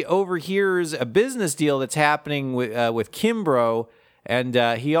 Freddie overhears a business deal that's happening with Kimbrough, and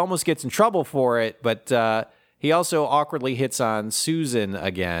he almost gets in trouble for it, but he also awkwardly hits on Susan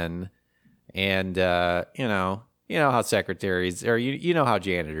again. And, you know how secretaries, or you know how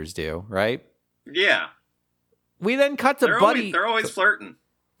janitors do, right? Yeah. We then cut to Buddy. They're always flirting.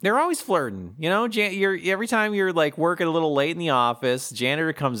 They're always flirting. Every time you're like working a little late in the office,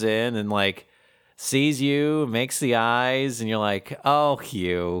 janitor comes in and like sees you, makes the eyes, and you're like, oh,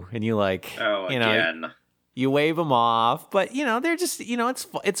 Hugh. And you like, again. You wave them off. But, they're just,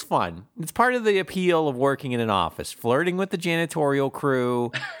 it's fun. It's part of the appeal of working in an office, flirting with the janitorial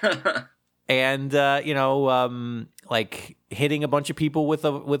crew. And like hitting a bunch of people with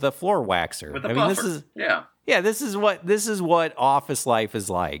a floor waxer. With a buffer. This is what office life is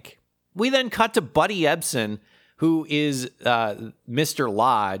like. We then cut to Buddy Ebsen, who is Mr.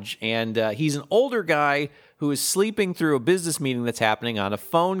 Lodge, and he's an older guy who is sleeping through a business meeting that's happening on a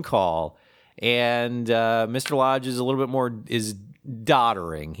phone call. And Mr. Lodge is a little bit more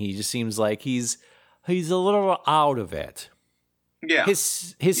doddering. He just seems like he's a little out of it. Yeah,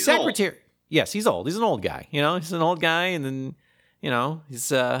 his secretary. Old. Yes, he's old. He's an old guy. He's an old guy, and then he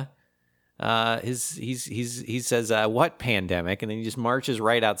says what pandemic, and then he just marches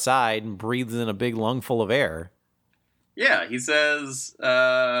right outside and breathes in a big lungful of air. Yeah, he says,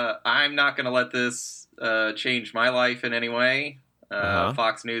 "I'm not going to let this change my life in any way."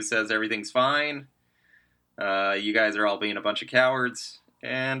 Fox News says everything's fine. You guys are all being a bunch of cowards,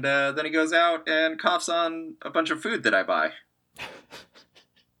 and then he goes out and coughs on a bunch of food that I buy.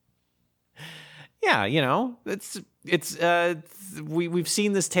 Yeah, we've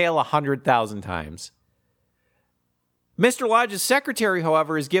seen this tale 100,000 times. Mr. Lodge's secretary,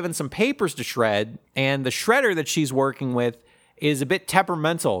 however, is given some papers to shred, and the shredder that she's working with is a bit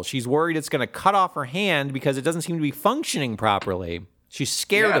temperamental. She's worried it's going to cut off her hand because it doesn't seem to be functioning properly. She's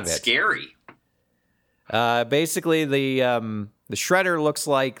scared of it. It's scary. Basically, the shredder looks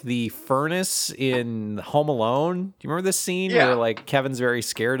like the furnace in Home Alone. Do you remember this scene where like Kevin's very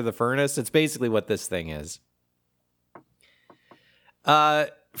scared of the furnace? It's basically what this thing is.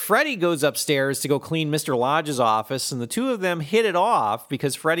 Freddie goes upstairs to go clean Mr. Lodge's office, and the two of them hit it off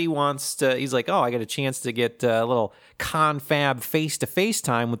because Freddie wants to, he's like, oh, I got a chance to get a little confab face-to-face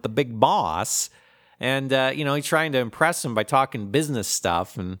time with the big boss. And, he's trying to impress him by talking business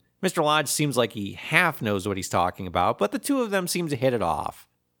stuff. And Mr. Lodge seems like he half knows what he's talking about, but the two of them seem to hit it off.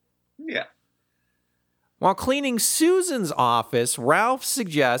 Yeah. While cleaning Susan's office, Ralph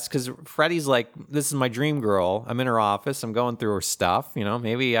suggests, because Freddie's like, this is my dream girl. I'm in her office. I'm going through her stuff.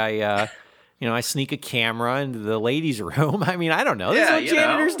 Maybe I sneak a camera into the ladies' room. I mean, I don't know. This is what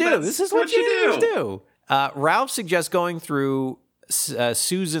janitors do. This is what janitors do. Ralph suggests going through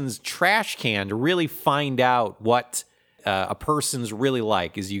Susan's trash can to really find out what a person's really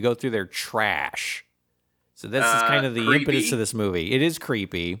like as you go through their trash. So this is kind of the impetus of this movie. It is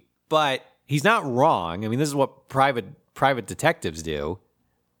creepy, but he's not wrong. I mean, this is what private detectives do.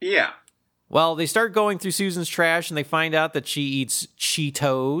 Yeah. Well, they start going through Susan's trash and they find out that she eats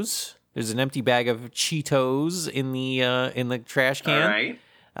Cheetos. There's an empty bag of Cheetos in the trash can. All right.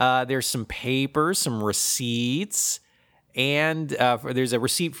 There's some paper, some receipts, and there's a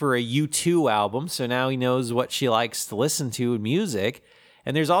receipt for a U2 album. So now he knows what she likes to listen to in music.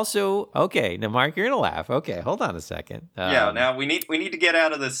 And there's also, okay, now Mark, you're gonna laugh. Okay, hold on a second. Now we need to get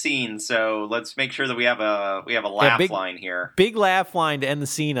out of the scene, so let's make sure that we have a laugh line here. Big laugh line to end the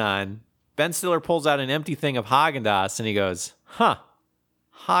scene on. Ben Stiller pulls out an empty thing of Haagen-Dazs and he goes, "Huh,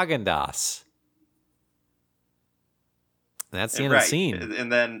 Haagen-Dazs." That's the end of the scene.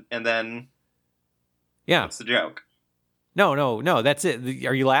 And then, yeah, what's the joke? No, that's it.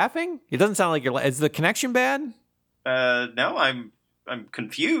 Are you laughing? It doesn't sound like you're. Is the connection bad? No, I'm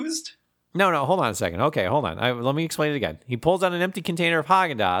confused. No, hold on a second. Okay, hold on. Let me explain it again. He pulls out an empty container of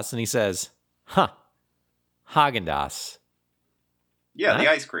Haagen-Dazs and he says, "Huh, Haagen-Dazs." Yeah, the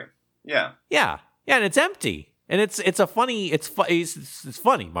ice cream. Yeah, and it's empty, and it's funny,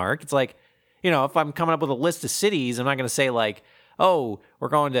 Mark. It's like, if I'm coming up with a list of cities, I'm not going to say like, oh, we're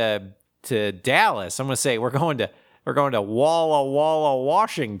going to Dallas. I'm going to say we're going to Walla Walla,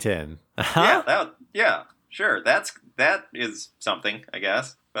 Washington. Huh? Yeah, sure. That is something, I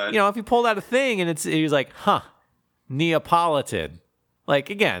guess. But if he pulled out a thing and he was like, "Huh, Neapolitan,"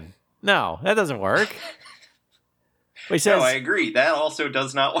 like again, no, that doesn't work. But he says, no, I agree. That also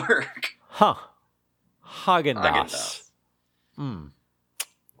does not work. Huh, Haagen-Dazs.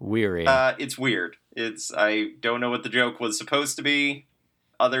 Weird. It's weird. I don't know what the joke was supposed to be.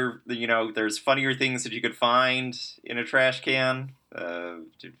 There's funnier things that you could find in a trash can.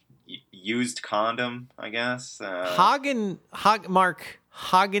 Used condom, I guess. Mark,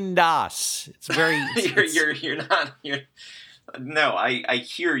 Haagen-Dazs. It's very. No, I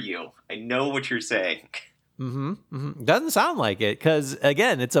hear you. I know what you're saying. Mm-hmm. Doesn't sound like it because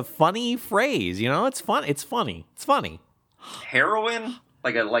again, it's a funny phrase. It's fun. It's funny. Heroin,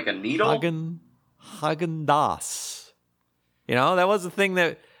 like a needle. Haagen-Dazs. That was the thing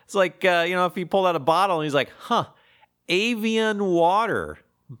that it's like. If he pulled out a bottle and he's like, "Huh, avian water."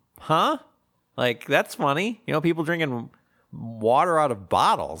 Huh? Like, that's funny. People drinking water out of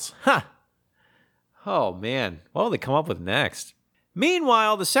bottles. Huh. Oh, man. What will they come up with next?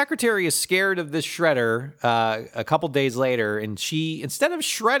 Meanwhile, the secretary is scared of this shredder a couple days later, and she, instead of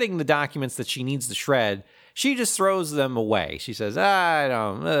shredding the documents that she needs to shred, she just throws them away. She says,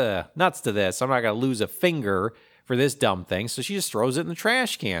 nuts to this. I'm not going to lose a finger for this dumb thing. So she just throws it in the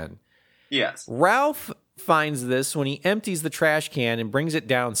trash can. Yes. Ralph finds this when he empties the trash can and brings it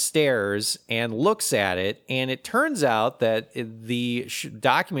downstairs and looks at it, and it turns out that the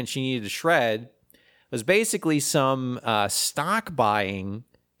document she needed to shred was basically some stock buying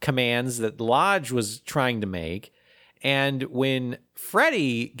commands that Lodge was trying to make. And when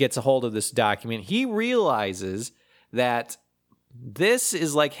Freddie gets a hold of this document, he realizes that this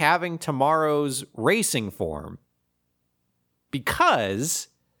is like having tomorrow's racing form, because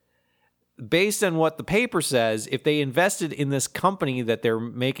based on what the paper says, if they invested in this company that they're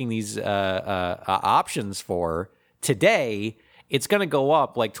making these options for today, it's going to go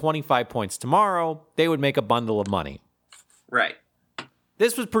up like 25 points tomorrow. They would make a bundle of money. Right.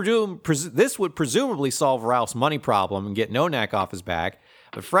 This would presumably solve Ralph's money problem and get no neck off his back.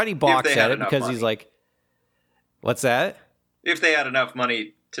 But Freddie balks at it because he's like, what's that? If they had enough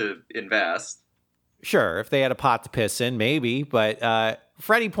money to invest. Sure, if they had a pot to piss in, maybe. But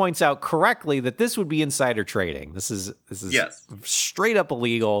Freddie points out correctly that this would be insider trading. This is yes, straight up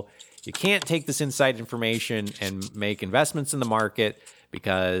illegal. You can't take this inside information and make investments in the market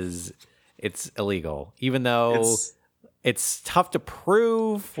because it's illegal. Even though it's tough to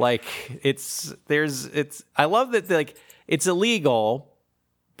prove. Like I love that like it's illegal,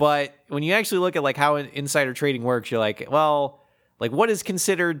 but when you actually look at like how insider trading works, you're like, well, Like, what is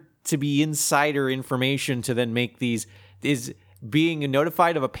considered to be insider information to then make these? Is being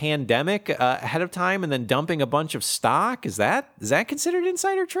notified of a pandemic ahead of time and then dumping a bunch of stock? Is that considered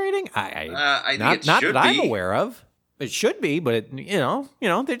insider trading? I think not it not should that I'm be. aware of. It should be, but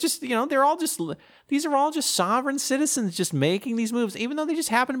they're just they're all just these are all just sovereign citizens just making these moves, even though they just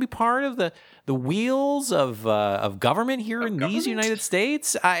happen to be part of the wheels of government here in these United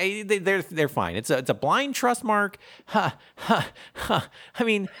States. They're fine. It's a blind trust, Mark. I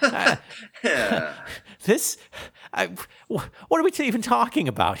mean, what are we even talking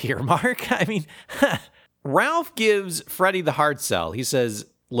about here, Mark? I mean, Ralph gives Freddie the hard sell. He says,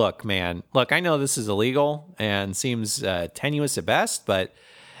 look, man, I know this is illegal and seems tenuous at best, but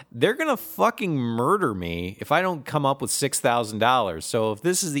they're going to fucking murder me if I don't come up with $6,000. So if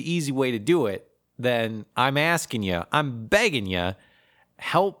this is the easy way to do it, then I'm asking you, I'm begging you,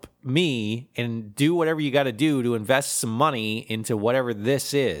 help me and do whatever you got to do to invest some money into whatever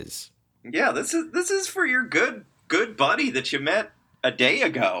this is. Yeah, this is for your good buddy that you met a day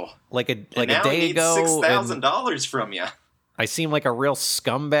ago. Like a now day he needs ago. $6,000 from you. I seem like a real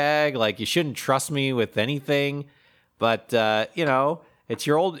scumbag. Like, you shouldn't trust me with anything. But it's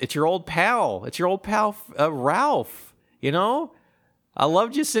your old pal. It's your old pal Ralph. I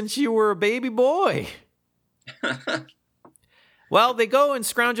loved you since you were a baby boy. Well, they go and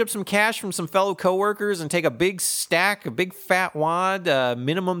scrounge up some cash from some fellow coworkers and take a big fat wad,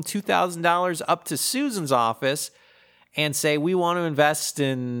 minimum $2,000 up to Susan's office and say, we want to invest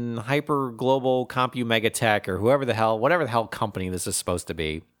in Hyper Global CompuMegatech or whatever the hell company this is supposed to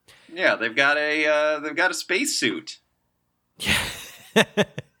be. Yeah, they've got a spacesuit.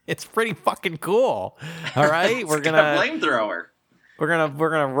 It's pretty fucking cool. All right, We're gonna got a flamethrower. We're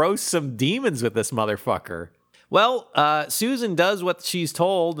gonna roast some demons with this motherfucker. Well, Susan does what she's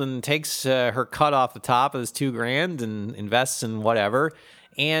told and takes her cut off the top of this $2,000 and invests in whatever.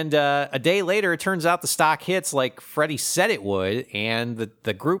 And a day later, it turns out the stock hits like Freddie said it would, and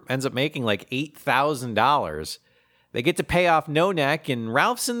the group ends up making like $8,000. They get to pay off No Neck, and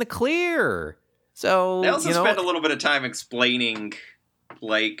Ralph's in the clear. So they also spend a little bit of time explaining,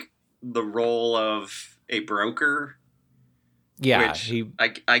 like, the role of a broker. Yeah, which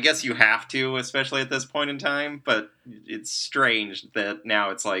I guess you have to, especially at this point in time. But it's strange that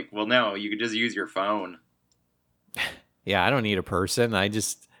now it's like, well, no, you could just use your phone. Yeah, I don't need a person.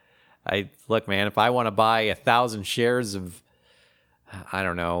 Look, man, if I want to buy 1,000 shares of, I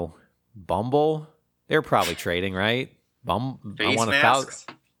don't know, Bumble, they're probably trading, right? Face masks.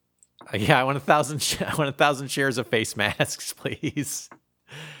 Yeah, I want 1,000 shares of face masks, please.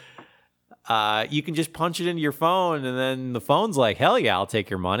 You can just punch it into your phone, and then the phone's like, hell yeah, I'll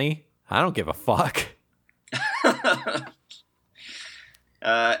take your money. I don't give a fuck.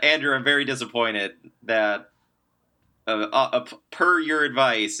 Andrew, I'm very disappointed that per your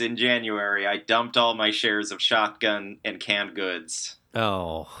advice in January, I dumped all my shares of Shotgun and canned goods.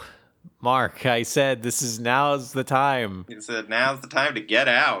 Oh, Mark, I said now's the time. You said now's the time to get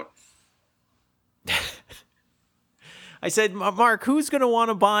out. I said, Mark, who's going to want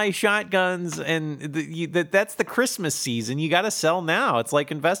to buy shotguns? And that's the Christmas season. You got to sell now. It's like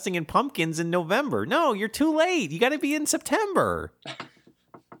investing in pumpkins in November. No, you're too late. You got to be in September.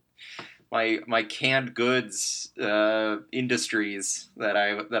 My canned goods industries that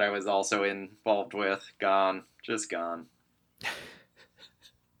I was also involved with, just gone.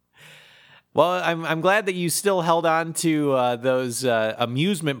 Well, I'm glad that you still held on to those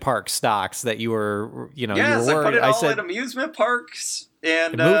amusement park stocks that you were, Yes, you were worried. I put it all in amusement parks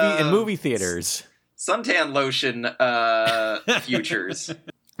and movie theaters. Suntan lotion futures.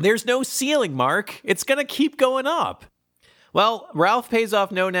 There's no ceiling, Mark. It's gonna keep going up. Well, Ralph pays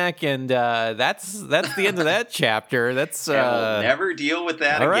off No Neck, and that's the end of that chapter. That's we'll never deal with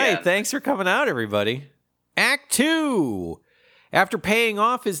that all again. All right, thanks for coming out, everybody. Act 2. After paying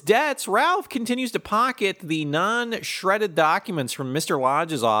off his debts, Ralph continues to pocket the non-shredded documents from Mr.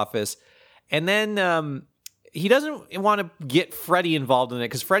 Lodge's office, and then he doesn't want to get Freddie involved in it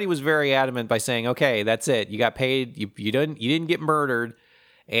because Freddie was very adamant by saying, "Okay, that's it. You got paid. You didn't get murdered."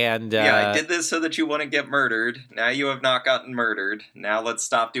 And I did this so that you wouldn't get murdered. Now you have not gotten murdered. Now let's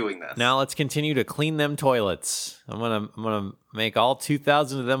stop doing this. Now let's continue to clean them toilets. I'm gonna make all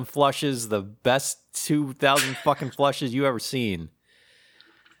 2,000 of them flushes the best 2,000 fucking flushes you ever seen.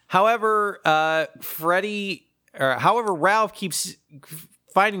 However, Ralph keeps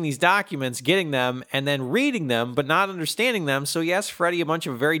finding these documents, getting them, and then reading them, but not understanding them. So he asks Freddie a bunch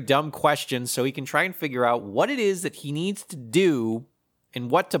of very dumb questions so he can try and figure out what it is that he needs to do and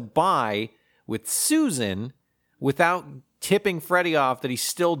what to buy with Susan without tipping Freddie off that he's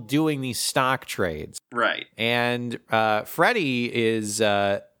still doing these stock trades. Right. And Freddie is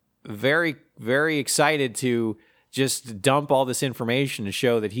very, very excited to just dump all this information to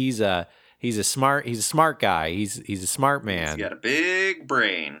show that he's a smart guy. He's a smart man. He's got a big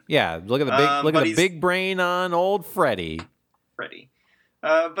brain. Yeah, look at the big brain on old Freddie.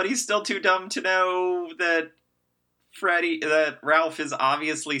 But he's still too dumb to know that Ralph is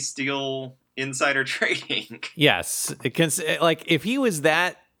obviously still insider trading. Yes, if he was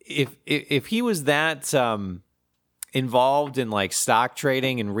that involved in like stock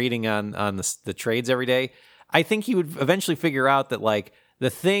trading and reading on the trades every day, I think he would eventually figure out that like the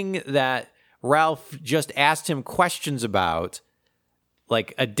thing that Ralph just asked him questions about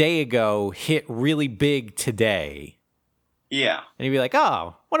like a day ago hit really big today. Yeah. And he'd be like,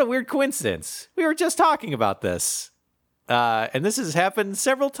 oh, what a weird coincidence. We were just talking about this. And this has happened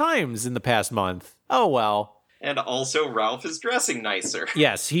several times in the past month. Oh, well. And also Ralph is dressing nicer.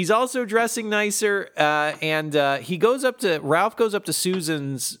 Yes, he's also dressing nicer. And Ralph goes up to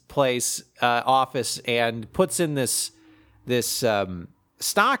Susan's place, office, and puts in this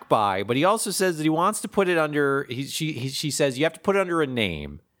stock buy. But he also says that he wants to put it under, she says, you have to put it under a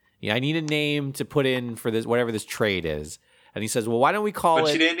name. Yeah, I need a name to put in for this, whatever this trade is. And he says, well, why don't we call it...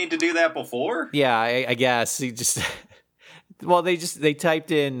 But she didn't need to do that before? Yeah, I guess. He just... well, they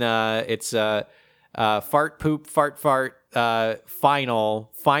typed in, it's fart, poop, fart,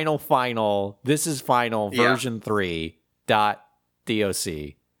 final, this is final, version 3, .doc.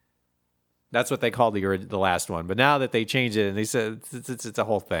 That's what they called the last one. But now that they changed it, and they said it's a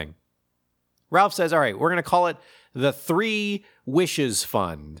whole thing. Ralph says, all right, we're going to call it the 3 Wishes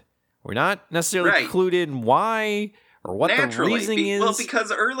Fund. We're not necessarily included in why... or what the reasoning is. Well,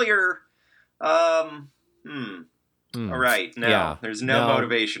 because earlier, all right, no, there's no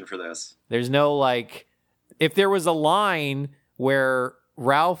motivation for this. There's no, like, if there was a line where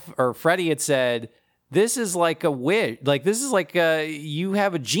Ralph or Freddie had said, this is like a wish, like, this is like you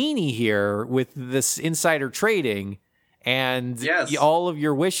have a genie here with this insider trading, and all of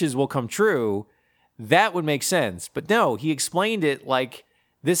your wishes will come true, that would make sense. But no, he explained it like,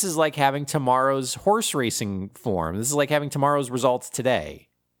 this is like having tomorrow's horse racing form. This is like having tomorrow's results today.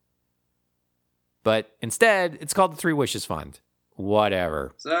 But instead, it's called the 3 Wishes Fund.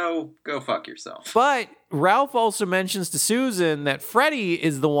 Whatever. So, go fuck yourself. But Ralph also mentions to Susan that Freddie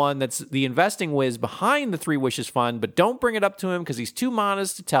is the one that's the investing whiz behind the 3 Wishes Fund, but don't bring it up to him because he's too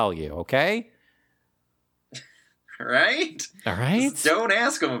modest to tell you, okay? Right? All right? Just don't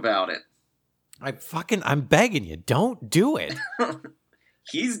ask him about it. I'm begging you, don't do it.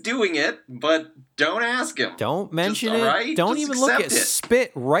 He's doing it, but don't ask him. Don't mention it. Right? Don't even look at it.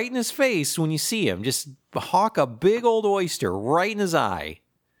 Spit right in his face when you see him. Just hawk a big old oyster right in his eye.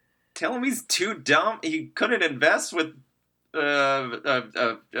 Tell him he's too dumb. He couldn't invest with a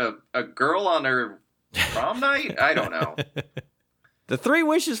girl on her prom night? I don't know. The 3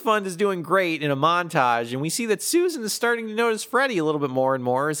 Wishes Fund is doing great in a montage, and we see that Susan is starting to notice Freddie a little bit more and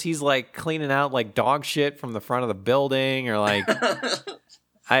more as he's like cleaning out like dog shit from the front of the building, or like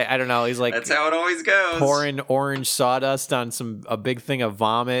I don't know. He's like, that's how it always goes. Pouring orange sawdust on a big thing of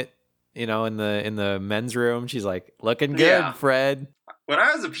vomit, in the men's room. She's like, looking good, Fred. When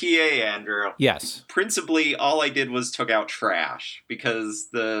I was a PA, Andrew, yes, principally all I did was took out trash because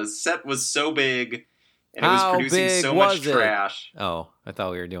the set was so big and it was producing so much trash. Oh, I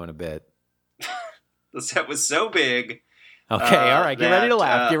thought we were doing a bit. The set was so big. Okay, all right. Get ready to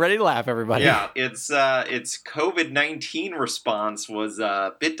laugh. Get ready to laugh, everybody. Yeah, its COVID-19 response was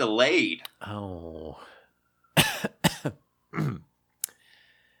a bit delayed. Oh.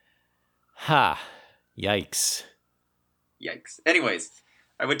 Ha. Yikes. Anyways,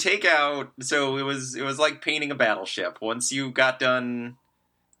 I would take out, so it was like painting a battleship. Once you got done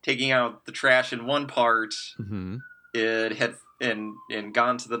taking out the trash in one part, it had and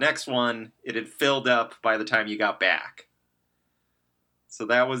gone to the next one, it had filled up by the time you got back. So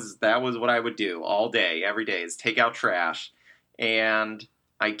that was what I would do all day, every day, is take out trash. And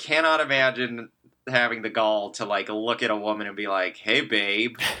I cannot imagine having the gall to like look at a woman and be like, "Hey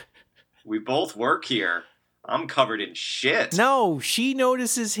babe, we both work here. I'm covered in shit." No, she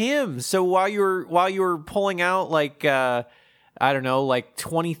notices him. So while you're pulling out like I don't know, like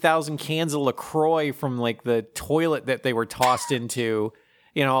 20,000 cans of LaCroix from like the toilet that they were tossed into,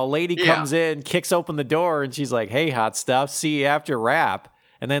 a lady comes in, kicks open the door, and she's like, "Hey, hot stuff, see you after rap,"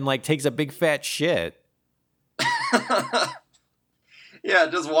 and then like takes a big fat shit. Yeah,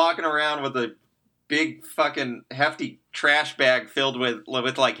 just walking around with a big fucking hefty trash bag filled with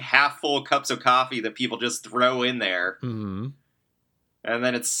like half full cups of coffee that people just throw in there. Mm-hmm. And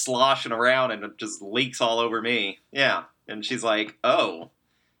then it's sloshing around and it just leaks all over me. Yeah, And she's like, "Oh,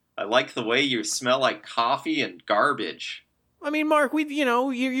 I like the way you smell like coffee and garbage." I mean, Mark, you've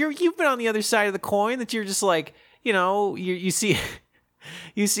been on the other side of the coin that you're just like, you see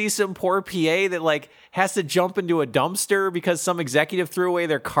you see some poor PA that like has to jump into a dumpster because some executive threw away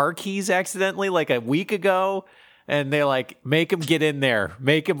their car keys accidentally like a week ago, and they like make him get in there,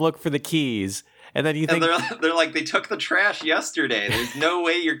 make him look for the keys. And then you think they're like, they took the trash yesterday. There's no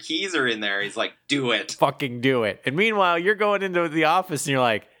way your keys are in there. He's like, do it. Fucking do it. And meanwhile, you're going into the office and you're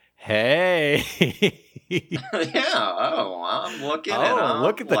like, hey. Yeah. Oh, I'm looking.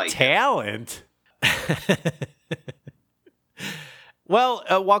 Look at the talent. Well,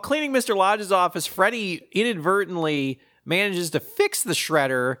 while cleaning Mr. Lodge's office, Freddy inadvertently manages to fix the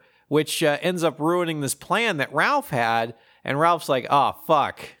shredder, which ends up ruining this plan that Ralph had. And Ralph's like, oh,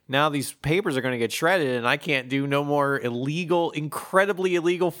 fuck. Now these papers are going to get shredded and I can't do no more incredibly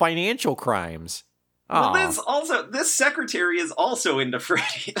illegal financial crimes. Well, this secretary is also into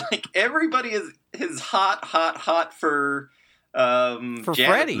Freddy. Like, everybody is hot for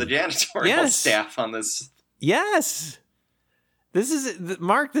Freddy. The janitorial staff on this. Yes.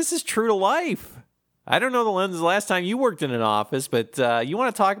 Mark, this is true to life. I don't know the last time you worked in an office, but you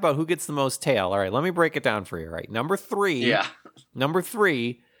want to talk about who gets the most tail. All right, let me break it down for you. All right, number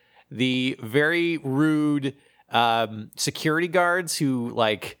three, the very rude security guards who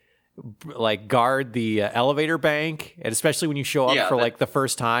like guard the elevator bank, and especially when you show up for like the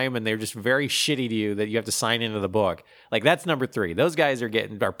first time, and they're just very shitty to you that you have to sign into the book. Like, that's number three. Those guys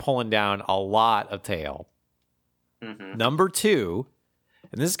are pulling down a lot of tail. Mm-hmm. Number two,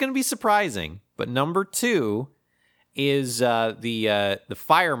 and this is going to be surprising, but number two is the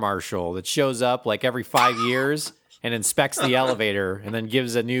fire marshal that shows up like every 5 years and inspects the elevator and then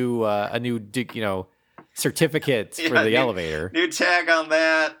gives a new certificate for the elevator. New tag on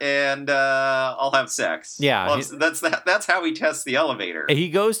that, and I'll have sex. Yeah, well, that's how he tests the elevater. And he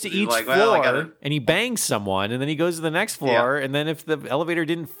goes to each floor and he bangs someone, and then he goes to the next floor, and then if the elevator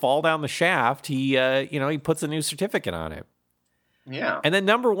didn't fall down the shaft, he puts a new certificate on it. Yeah. And then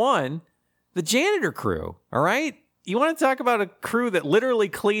number one, the janitor crew. All right, you want to talk about a crew that literally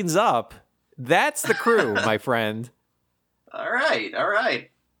cleans up? That's the crew, my friend. All right.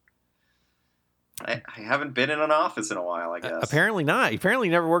 I haven't been in an office in a while, I guess. Apparently not. Apparently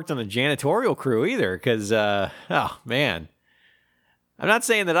never worked on a janitorial crew either, because, oh, man. I'm not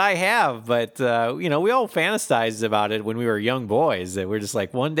saying that I have, but, we all fantasized about it when we were young boys, that we're just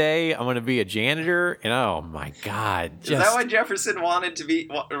like, one day I'm going to be a janitor, and oh, my God. Is that why Jefferson wanted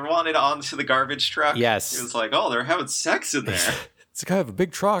onto the garbage truck? Yes. He was like, oh, they're having sex in there. It's kind of a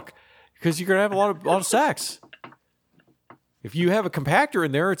big truck, because you're going to have a lot of sex. If you have a compactor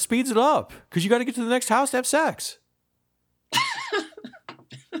in there, it speeds it up because you got to get to the next house to have sex.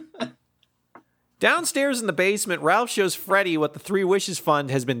 Downstairs in the basement, Ralph shows Freddy what the Three Wishes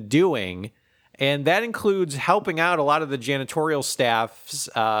Fund has been doing, and that includes helping out a lot of the janitorial staff's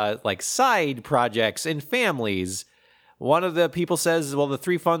like side projects and families. One of the people says, well, the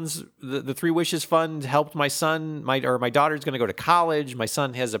Three Wishes Fund helped my son, my daughter's going to go to college. My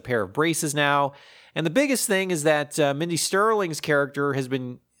son has a pair of braces now. And the biggest thing is that Mindy Sterling's character has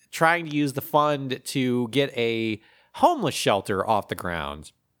been trying to use the fund to get a homeless shelter off the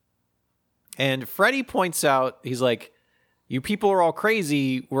ground. And Freddy points out, he's like, you people are all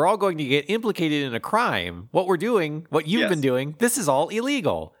crazy. We're all going to get implicated in a crime. What we're doing, what you've been doing, this is all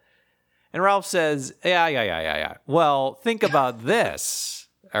illegal. And Ralph says, yeah. Well, think about this,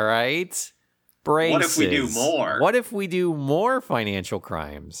 all right? Braces. What if we do more? What if we do more financial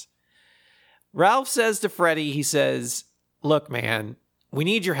crimes? Ralph says to Freddy, he says, look, man, we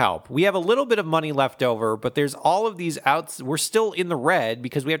need your help. We have a little bit of money left over, but there's all of these outs. We're still in the red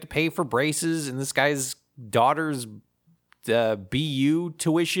because we have to pay for braces and this guy's daughter's BU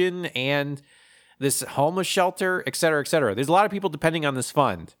tuition and this homeless shelter, et cetera, et cetera. There's a lot of people depending on this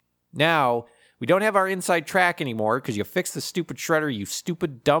fund. Now, we don't have our inside track anymore because you fixed the stupid shredder, you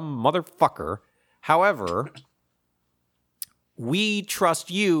stupid, dumb motherfucker. However, we trust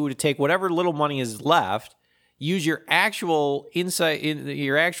you to take whatever little money is left, use your actual insight,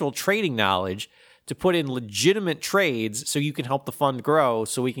 your actual trading knowledge to put in legitimate trades so you can help the fund grow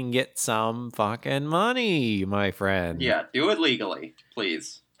so we can get some fucking money, my friend. Yeah, do it legally,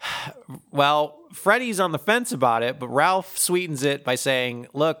 please. Well, Freddy's on the fence about it, but Ralph sweetens it by saying,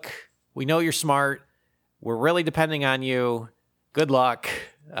 look, we know you're smart. We're really depending on you. Good luck.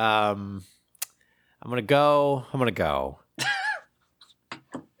 I'm going to go.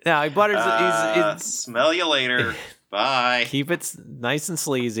 Now, he butters. Smell you later. Bye. Keep it nice and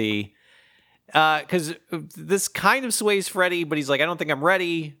sleazy. Because this kind of sways Freddy, but he's like, I don't think I'm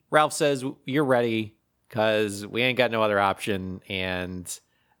ready. Ralph says, you're ready. because we ain't got no other option. And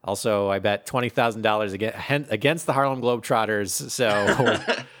also, I bet $20,000 against the Harlem Globetrotters.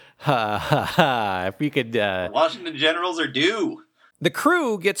 So if we could... Washington Generals are due. The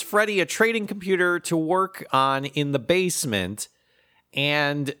crew gets Freddy a trading computer to work on in the basement,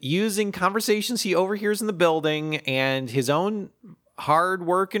 and using conversations he overhears in the building and his own hard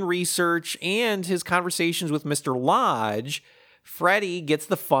work and research and his conversations with Mr. Lodge, Freddy gets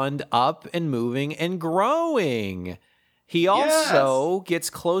the fund up and moving and growing. He also gets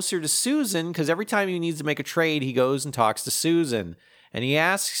closer to Susan because every time he needs to make a trade, he goes and talks to Susan. And he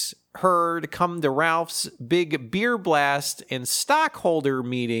asks her to come to Ralph's big beer blast and stockholder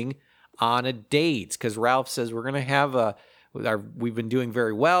meeting on a date because Ralph says we're going to have we've been doing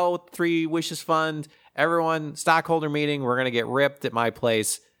very well with Three Wishes Fund. Everyone, stockholder meeting, we're going to get ripped at my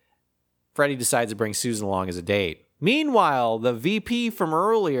place. Freddy decides to bring Susan along as a date. Meanwhile, the VP from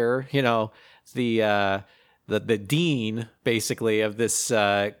earlier, the dean, basically, of this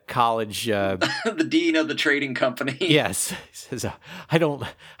college... the dean of the trading company. Yes. He says, I don't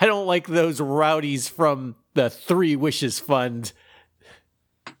like those rowdies from the Three Wishes Fund.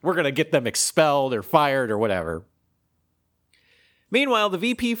 We're going to get them expelled or fired or whatever. Meanwhile, the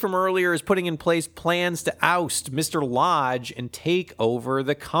VP from earlier is putting in place plans to oust Mr. Lodge and take over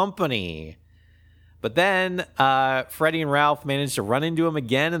the company. But then Freddy and Ralph manage to run into him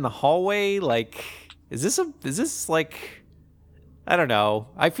again in the hallway. Like, is this like, I don't know.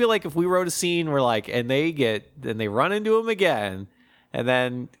 I feel like if we wrote a scene where like, and they run into him again, and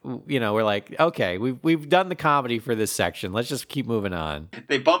then, we're like, okay, we've done the comedy for this section. Let's just keep moving on.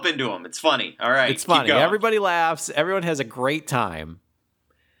 They bump into him. It's funny. All right. It's funny. Everybody laughs. Everyone has a great time.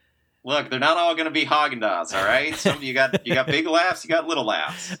 Look, they're not all going to be Haagen-Dazs, all right? Some you got big laughs, you got little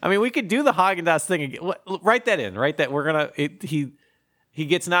laughs. I mean, we could do the Haagen-Dazs thing again. Write that in. Write that. We're gonna. He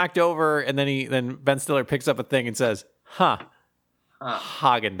gets knocked over, and then Ben Stiller picks up a thing and says, Haagen-Dazs.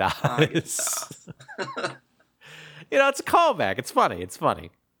 It's a callback. It's funny. It's funny.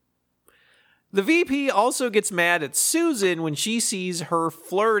 The VP also gets mad at Susan when she sees her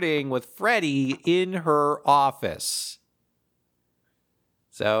flirting with Freddy in her office.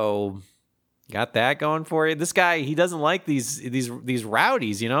 So, got that going for you. This guy, he doesn't like these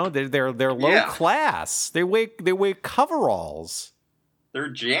rowdies. They're low class. They wear coveralls. They're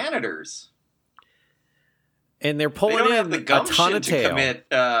janitors, and they're pulling in the a ton of tail. To commit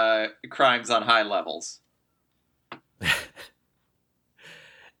crimes on high levels.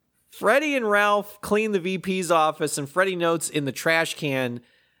 Freddy and Ralph clean the VP's office, and Freddy notes in the trash can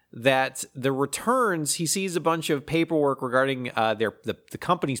that the returns, he sees a bunch of paperwork regarding the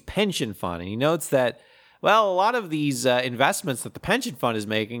company's pension fund, and he notes that, well, a lot of these investments that the pension fund is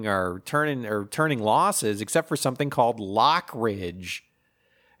making are turning losses, except for something called Lockridge.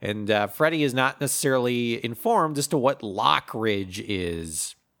 And Freddy is not necessarily informed as to what Lockridge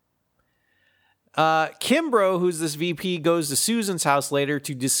is. Kimbrough, who's this VP, goes to Susan's house later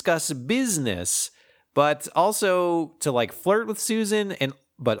to discuss business, but also to like flirt with Susan,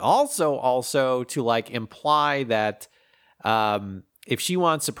 but also to like imply that if she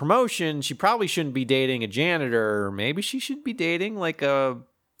wants a promotion, she probably shouldn't be dating a janitor. Or maybe she should be dating like a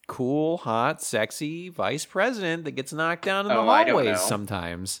cool, hot, sexy vice president that gets knocked down in the hallways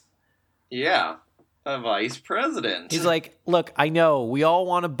sometimes. Yeah. A vice president. He's like, look, I know we all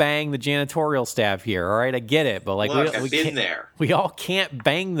want to bang the janitorial staff here, all right? I get it, but like, I've been there. We all can't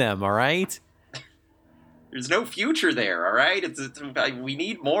bang them, all right? There's no future there, all right? We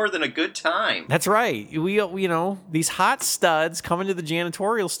need more than a good time. That's right. These hot studs come into the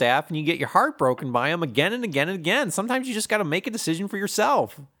janitorial staff, and you get your heart broken by them again and again and again. Sometimes you just got to make a decision for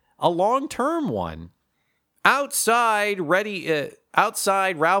yourself, a long-term one. Outside,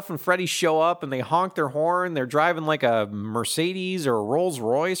 Ralph and Freddy show up and they honk their horn. They're driving like a Mercedes or a Rolls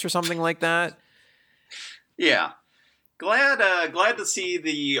Royce or something like that. Yeah, glad to see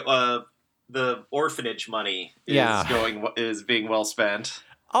the orphanage money is being well spent.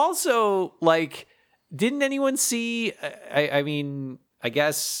 Also, like, didn't anyone see? I mean, I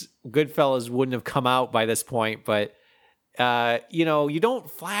guess Goodfellas wouldn't have come out by this point, but. You don't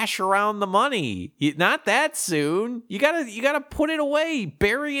flash around the money. Not that soon. You gotta put it away,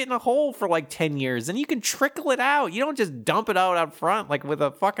 bury it in a hole for like 10 years, and you can trickle it out. You don't just dump it out front like with a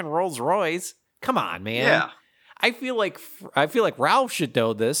fucking Rolls Royce. Come on, man. Yeah. I feel like Ralph should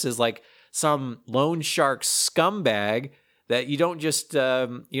know this as like some loan shark scumbag that you don't just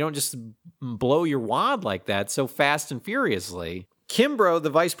blow your wad like that so fast and furiously. Kimbrough, the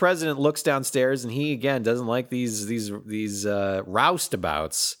vice president, looks downstairs, and he again doesn't like these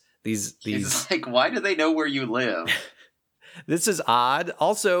roustabouts. These He's like, why do they know where you live? This is odd.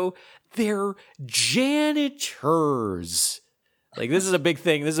 Also, they're janitors. Like, this is a big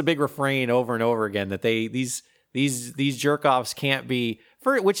thing. This is a big refrain over and over again that these jerk offs can't be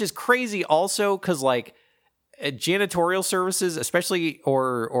which is crazy also because like janitorial services, especially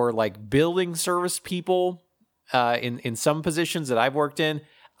or like building service people in some positions that I've worked in,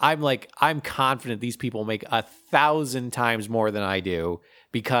 I'm confident these people make 1,000 times more than I do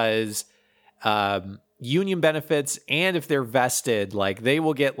because union benefits, and if they're vested, like they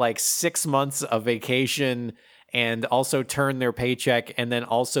will get like 6 months of vacation and also turn their paycheck, and then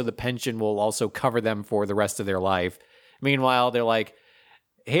also the pension will also cover them for the rest of their life. Meanwhile, they're like,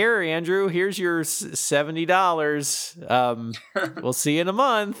 here, Andrew, here's your $70. We'll see you in a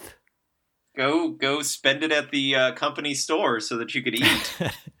month. Go spend it at the company store so that you could eat.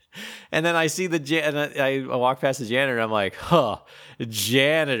 And then I see I walk past the janitor and I'm like,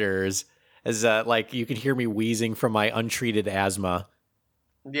 janitors. As like you can hear me wheezing from my untreated asthma.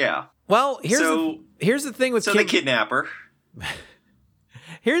 Yeah. Well, here's the thing with the kidnapper.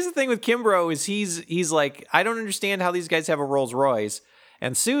 Here's the thing with Kimbrough is he's like, I don't understand how these guys have a Rolls Royce.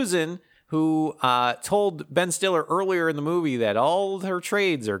 And Susan, who told Ben Stiller earlier in the movie that all her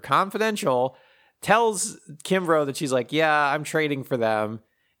trades are confidential, tells Kimbrough that she's like, yeah, I'm trading for them,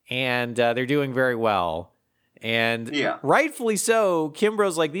 and they're doing very well. And rightfully so,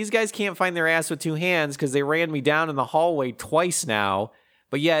 Kimbrough's like, these guys can't find their ass with two hands because they ran me down in the hallway twice now.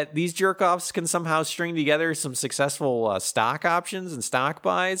 But yet these jerk-offs can somehow string together some successful stock options and stock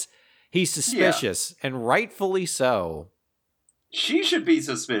buys. He's suspicious, and rightfully so. She should be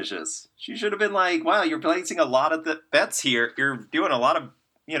suspicious. She should have been like, wow, you're placing a lot of the bets here. You're doing a lot of,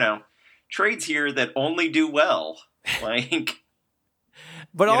 trades here that only do well. Like,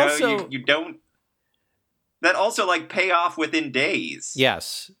 but also, you don't, that also like pay off within days.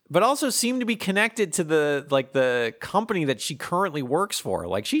 Yes. But also seem to be connected to the company that she currently works for.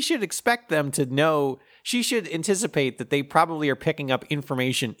 Like, she should expect them to know, she should anticipate that they probably are picking up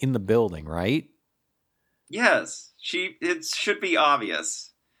information in the building, right? Yes. It should be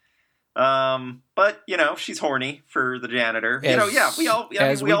obvious. But she's horny for the janitor. We all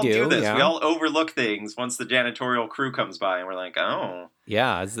do this. Yeah. We all overlook things once the janitorial crew comes by, and we're like, oh,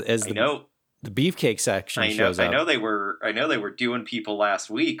 yeah. The beefcake section shows up. I know they were doing people last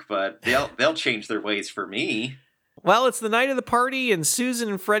week, but they'll change their ways for me. Well, it's the night of the party, and Susan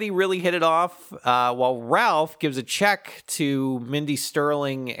and Freddie really hit it off, while Ralph gives a check to Mindy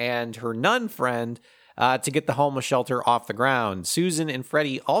Sterling and her nun friend to get the homeless shelter off the ground. Susan and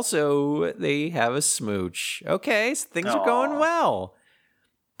Freddie also, they have a smooch. Okay, so things are going well.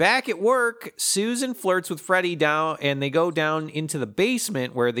 Back at work, Susan flirts with Freddie down, and they go down into the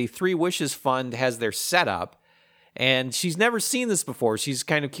basement where the Three Wishes Fund has their setup. And she's never seen this before. She's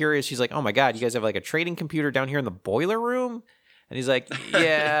kind of curious. She's like, oh my God, you guys have like a trading computer down here in the boiler room? And he's like,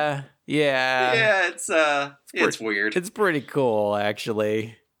 yeah. Yeah, it's weird. It's pretty cool,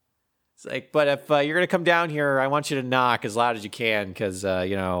 actually. It's like, but if you're going to come down here, I want you to knock as loud as you can because,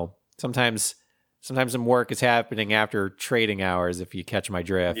 sometimes some work is happening after trading hours, if you catch my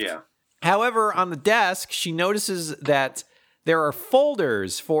drift. Yeah. However, on the desk, she notices that there are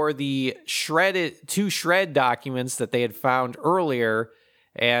folders for the two shred documents that they had found earlier.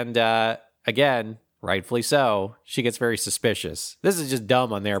 And again, rightfully so, she gets very suspicious. This is just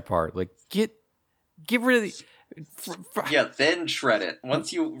dumb on their part. Like, get rid of the... then shred it.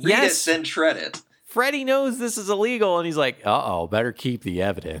 Once you read it, then shred it. Freddie knows this is illegal, and he's like, uh-oh, better keep the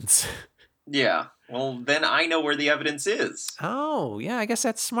evidence. Yeah. Well, then I know where the evidence is. Oh, yeah, I guess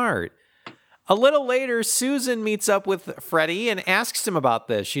that's smart. A little later, Susan meets up with Freddie and asks him about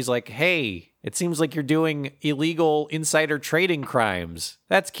this. She's like, hey, it seems like you're doing illegal insider trading crimes.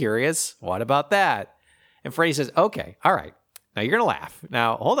 That's curious. What about that? And Freddie says, okay, all right. Now you're going to laugh.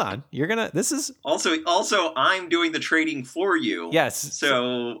 Now, hold on. This is... Also, I'm doing the trading for you. Yes.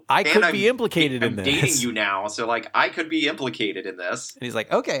 So... I could be implicated in this. I'm dating you now, so, I could be implicated in this. And he's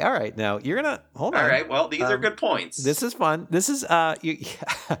like, okay, all right. Now, you're going to... Hold on. All right, well, these are good points. This is fun. This is...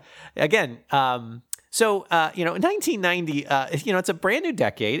 again, so, 1990, it's a brand new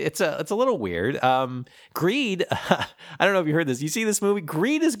decade. It's a little weird. Greed, I don't know if you heard this. You see this movie?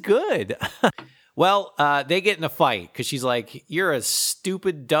 Greed is good. Well, they get in a fight because she's like, you're a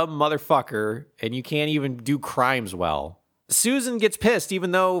stupid, dumb motherfucker, and you can't even do crimes well. Susan gets pissed,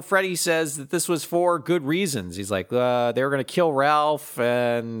 even though Freddie says that this was for good reasons. He's like, they were going to kill Ralph,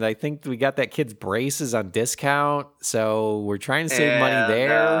 and I think we got that kid's braces on discount, so we're trying to save money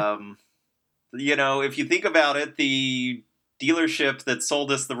there. If you think about it, the dealership that sold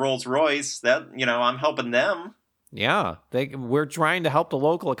us the Rolls Royce, that, I'm helping them. Yeah, we're trying to help the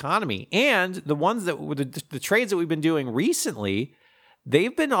local economy, and the ones that the trades that we've been doing recently,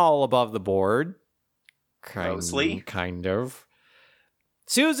 they've been all above the board. Mostly, kind of.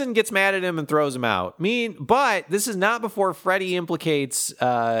 Susan gets mad at him and throws him out. But this is not before Freddie implicates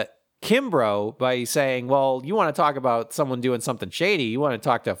Kimbrough by saying, "Well, you want to talk about someone doing something shady? You want to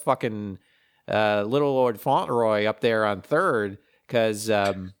talk to fucking little Lord Fauntleroy up there on 3rd because."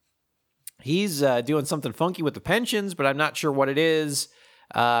 He's doing something funky with the pensions, but I'm not sure what it is.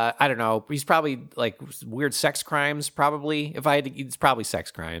 I don't know. He's probably like weird sex crimes, probably. It's probably sex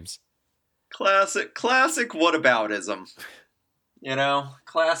crimes. Classic whataboutism.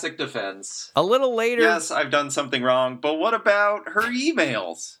 Classic defense. A little later. Yes, I've done something wrong, but what about her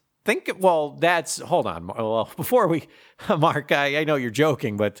emails? Hold on. Well, before we, Mark, I know you're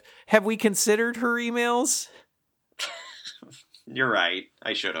joking, but have we considered her emails? You're right.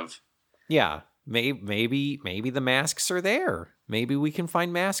 I should have. Yeah, maybe the masks are there. Maybe we can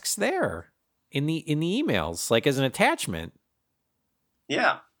find masks there in the emails, like as an attachment.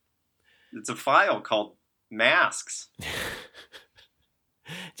 Yeah, it's a file called masks.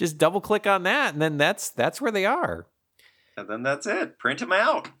 Just double click on that, and then that's where they are. And then that's it. Print them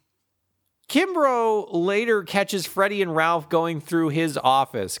out. Kimbrough later catches Freddie and Ralph going through his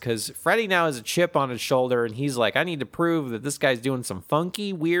office because Freddie now has a chip on his shoulder and he's like, I need to prove that this guy's doing some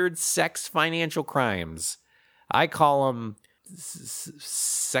funky, weird sex financial crimes. I call them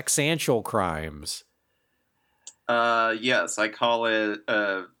sexantial crimes. Yes, I call it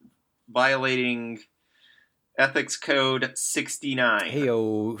violating ethics code 69.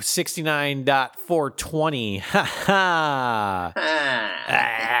 Heyo, 69.420. Ha ha.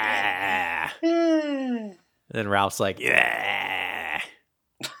 And then Ralph's like, yeah.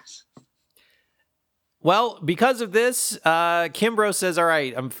 Well, because of this, Kimbrough says, all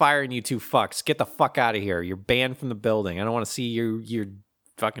right, I'm firing you two fucks. Get the fuck out of here. You're banned from the building. I don't want to see your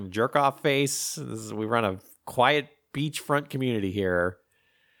fucking jerk-off face. We run a quiet beachfront community here.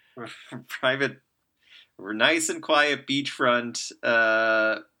 We're nice and quiet beachfront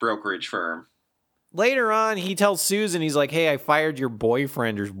brokerage firm. Later on, he tells Susan, he's like, hey, I fired your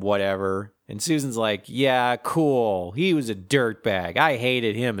boyfriend or whatever. And Susan's like, yeah, cool. He was a dirtbag. I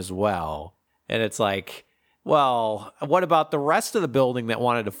hated him as well. And it's like, well, what about the rest of the building that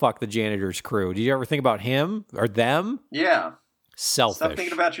wanted to fuck the janitor's crew? Did you ever think about him or them? Yeah. Selfish. Stop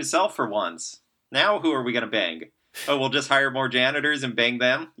thinking about yourself for once. Now who are we going to bang? Oh, we'll just hire more janitors and bang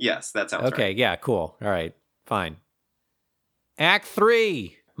them? Yes, that sounds right. Okay, yeah, cool. All right, fine. Act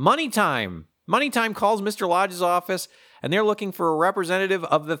 3, Money Time. Money Time calls Mr. Lodge's office, and they're looking for a representative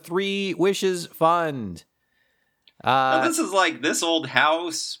of the Three Wishes Fund. Now, this is like this old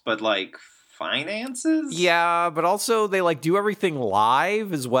house, but like finances? Yeah, but also they like do everything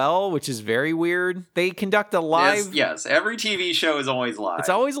live as well, which is very weird. They conduct a live... Yes, every TV show is always live. It's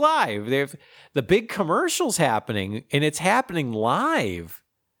always live. They've the big commercial's happening, and it's happening live.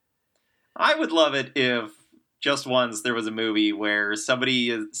 I would love it if just once there was a movie where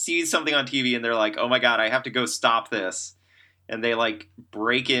somebody sees something on TV and they're like, oh my god, I have to go stop this. And they like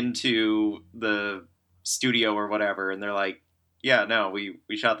break into the studio or whatever, and they're like, yeah, no, we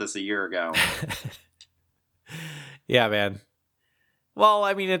shot this a year ago. Yeah, man. Well,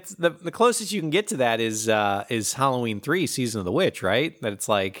 I mean, it's the closest you can get to that is Halloween 3, Season of the Witch, right? That it's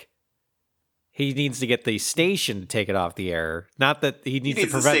like he needs to get the station to take it off the air, not that he needs to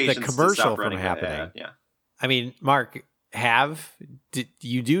prevent the commercial from happening. Yeah. I mean, Mark,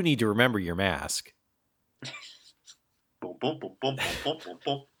 you do need to remember your mask. Boom, boom, boom, boom, boom, boom,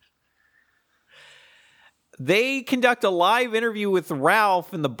 boom. They conduct a live interview with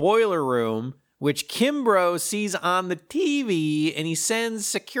Ralph in the boiler room, which Kimbrough sees on the TV, and he sends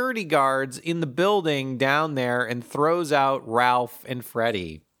security guards in the building down there and throws out Ralph and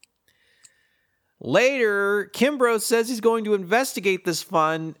Freddie. Later, Kimbrough says he's going to investigate this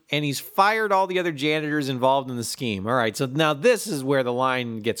fund, and he's fired all the other janitors involved in the scheme. All right, so now this is where the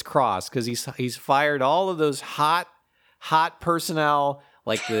line gets crossed, because he's fired all of those hot personnel,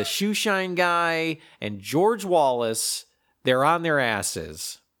 like the shoeshine guy and George Wallace. They're on their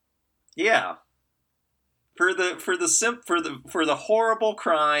asses. Yeah. For the horrible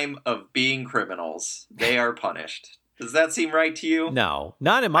crime of being criminals, they are punished. Does that seem right to you? No,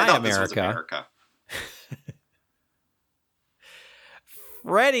 not in my I thought America. This was America.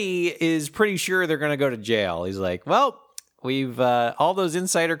 Freddie is pretty sure they're going to go to jail. He's like, well, we've all those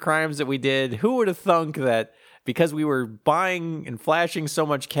insider crimes that we did. Who would have thunk that because we were buying and flashing so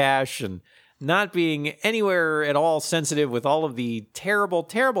much cash and not being anywhere at all sensitive with all of the terrible,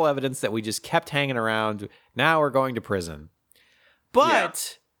 terrible evidence that we just kept hanging around, now we're going to prison.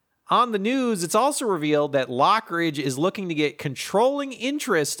 But on the news, it's also revealed that Lockridge is looking to get controlling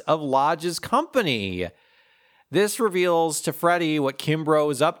interest of Lodge's company. This reveals to Freddie what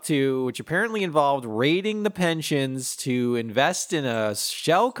Kimbrough is up to, which apparently involved raiding the pensions to invest in a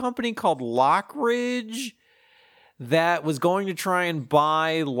shell company called Lockridge that was going to try and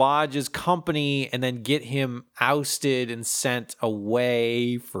buy Lodge's company and then get him ousted and sent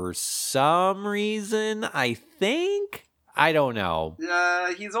away for some reason, I think. I don't know.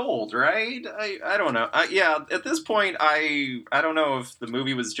 He's old, right? I don't know. Yeah, at this point, I don't know if the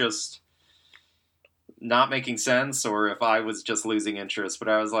movie was just not making sense or if I was just losing interest. But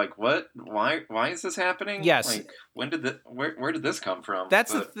I was like, "What? Why is this happening? Yes. Like, when did where did this come from?"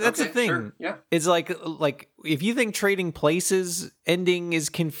 That's but, the thing. Sure, yeah. It's like if you think Trading Places ending is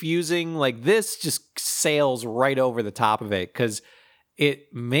confusing, like this just sails right over the top of it because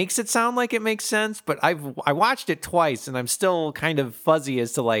it makes it sound like it makes sense, but I watched it twice and I'm still kind of fuzzy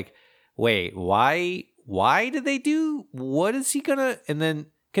as to like, wait, why did they do? What is he gonna? And then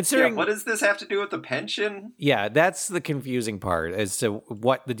considering, what does this have to do with the pension? Yeah, that's the confusing part as to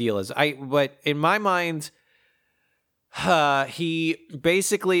what the deal is. But in my mind, he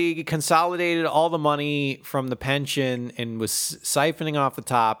basically consolidated all the money from the pension and was siphoning off the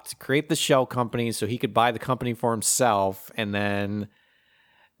top to create the shell company so he could buy the company for himself and then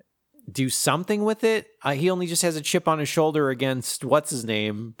do something with it. He only just has a chip on his shoulder against what's his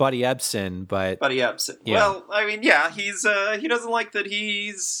name, Buddy Ebsen. Buddy Ebsen. Yeah. Well, I mean, yeah, he's he doesn't like that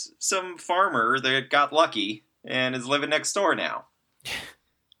he's some farmer that got lucky and is living next door now.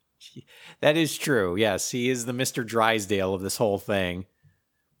 That is true. Yes, he is the Mr. Drysdale of this whole thing.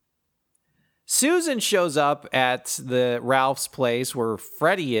 Susan shows up at the Ralph's place where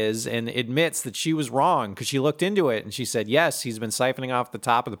Freddie is and admits that she was wrong because she looked into it and she said, yes, he's been siphoning off the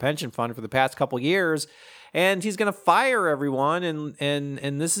top of the pension fund for the past couple years and he's going to fire everyone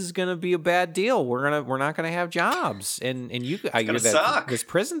and this is going to be a bad deal. We're not going to have jobs. And you, suck. This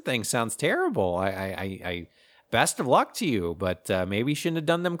prison thing sounds terrible. I best of luck to you, but maybe you shouldn't have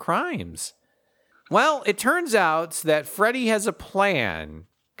done them crimes. Well, it turns out that Freddie has a plan.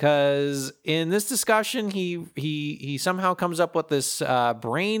 Because in this discussion, he somehow comes up with this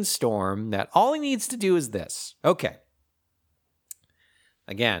brainstorm that all he needs to do is this. Okay.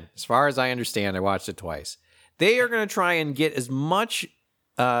 Again, as far as I understand, I watched it twice. They are going to try and get as much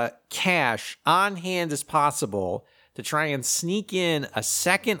cash on hand as possible to try and sneak in a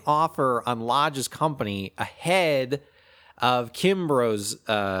second offer on Lodge's company ahead of Kimbrough's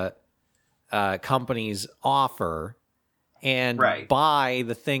company's offer. And buy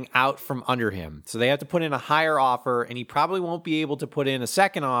the thing out from under him. So they have to put in a higher offer, and he probably won't be able to put in a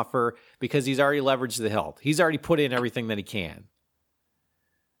second offer because he's already leveraged the hilt. He's already put in everything that he can.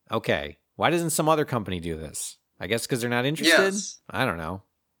 Okay. Why doesn't some other company do this? I guess because they're not interested? Yes. I don't know.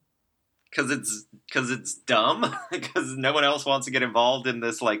 Because it's dumb? Because no one else wants to get involved in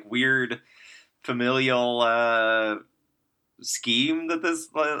this like weird familial scheme that this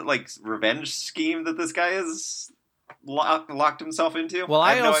like revenge scheme that this guy is locked himself into? Well,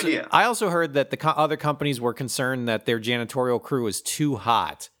 I have no idea. I also heard that the other companies were concerned that their janitorial crew was too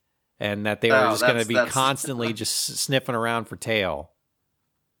hot and that they were just going to be constantly just sniffing around for tail.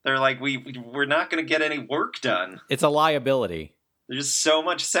 They're like, we're not going to get any work done. It's a liability. There's so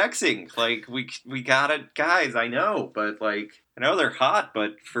much sexing. Like, we got it. Guys, I know, but like, I know they're hot,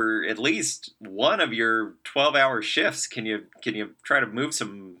 but for at least one of your 12-hour shifts, can you try to move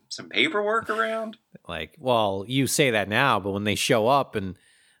some paperwork around? Like, well, you say that now, but when they show up and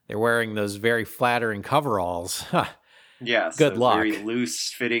they're wearing those very flattering coveralls, yes, good luck. Very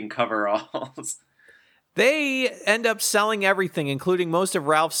loose-fitting coveralls. They end up selling everything, including most of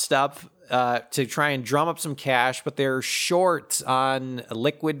Ralph's stuff, to try and drum up some cash, but they're short on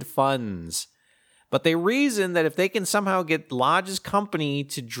liquid funds. But they reason that if they can somehow get Lodge's company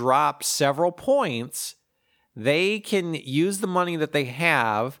to drop several points, they can use the money that they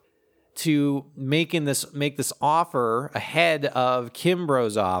have to make this offer ahead of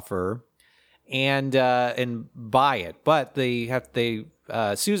Kimbrough's offer and buy it. But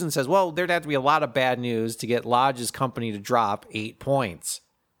Susan says, well, there'd have to be a lot of bad news to get Lodge's company to drop 8 points.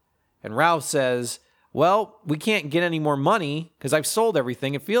 And Ralph says, well, we can't get any more money because I've sold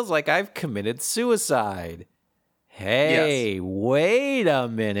everything. It feels like I've committed suicide. Hey, yes. Wait a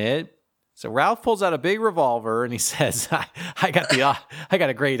minute. So Ralph pulls out a big revolver and he says, I got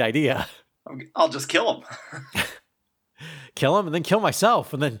a great idea. I'll just kill him. Kill him and then kill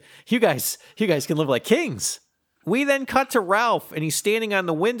myself. And then you guys can live like kings. We then cut to Ralph and he's standing on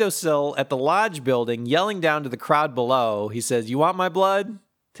the windowsill at the Lodge building, yelling down to the crowd below. He says, you want my blood?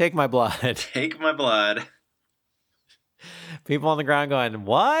 Take my blood. Take my blood. People on the ground going,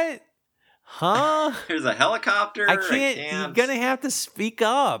 what? Huh? There's a helicopter. I can't. You're going to have to speak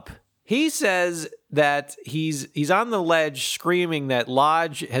up. He says that he's on the ledge screaming that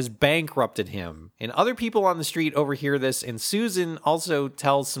Lodge has bankrupted him. And other people on the street overhear this. And Susan also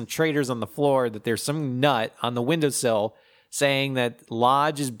tells some traders on the floor that there's some nut on the windowsill saying that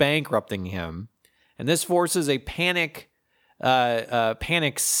Lodge is bankrupting him. And this forces a panic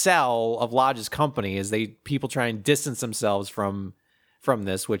sell of Lodge's company as people try and distance themselves from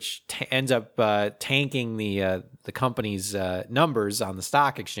this, which ends up tanking the company's numbers on the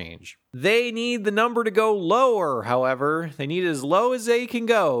stock exchange. They need the number to go lower, however. They need it as low as they can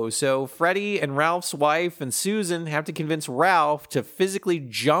go. So Freddie and Ralph's wife and Susan have to convince Ralph to physically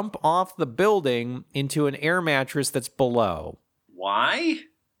jump off the building into an air mattress that's below. Why?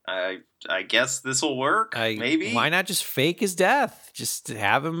 I guess this will work, maybe? Why not just fake his death? Just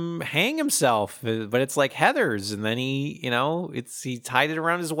have him hang himself. But it's like Heather's, and then he tied it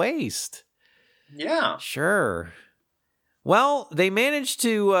around his waist. Yeah. Sure. Well, they managed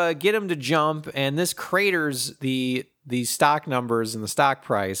to get him to jump, and this craters the stock numbers and the stock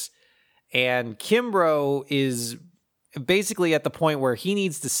price. And Kimbrough is basically at the point where he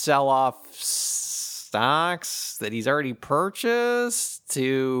needs to sell off stocks that he's already purchased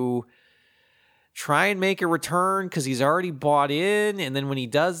to try and make a return because he's already bought in. And then when he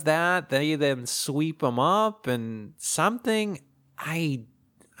does that, they then sweep him up and something, I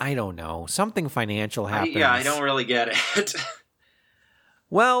don't know, something financial happens. I don't really get it.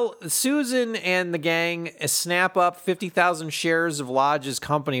 Well, Susan and the gang snap up 50,000 shares of Lodge's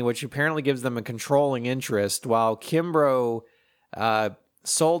company, which apparently gives them a controlling interest, while Kimbrough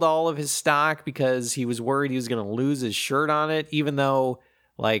sold all of his stock because he was worried he was going to lose his shirt on it, even though,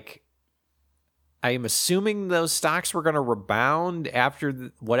 I am assuming those stocks were going to rebound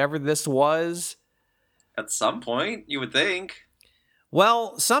after whatever this was. At some point, you would think.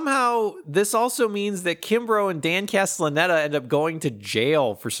 Well, somehow this also means that Kimbrough and Dan Castellaneta end up going to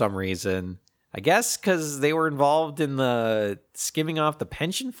jail for some reason. I guess because they were involved in the skimming off the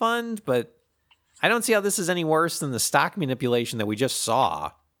pension fund, but I don't see how this is any worse than the stock manipulation that we just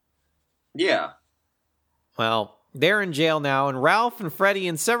saw. Yeah. Well, they're in jail now, and Ralph and Freddie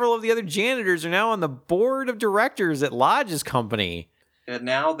and several of the other janitors are now on the board of directors at Lodge's company. And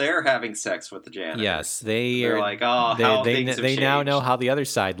now they're having sex with the janitor. Yes, they're like, oh, how things have changed. They now know how the other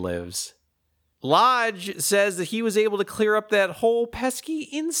side lives. Lodge says that he was able to clear up that whole pesky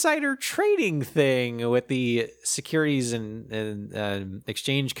insider trading thing with the Securities and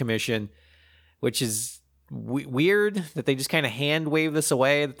Exchange Commission, which is weird that they just kind of hand wave this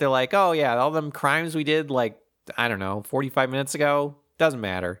away. That they're like, oh yeah, all them crimes we did 45 minutes ago, doesn't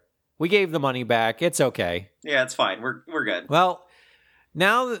matter. We gave the money back. It's okay. Yeah, it's fine. We're good. Well,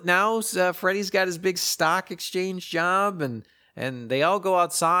 now Freddie's got his big stock exchange job, and they all go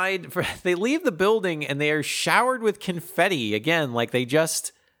outside. They leave the building, and they are showered with confetti again. Like they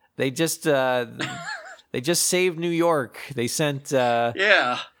just saved New York. They sent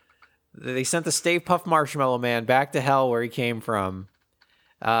They sent the Stay Puft Marshmallow Man back to hell where he came from.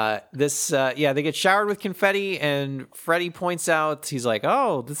 They get showered with confetti, and Freddie points out, he's like,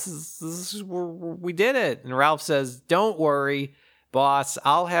 oh, this is we did it. And Ralph says, don't worry, boss,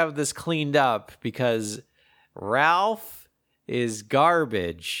 I'll have this cleaned up because Ralph is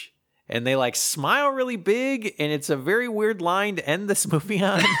garbage. And they smile really big, and it's a very weird line to end this movie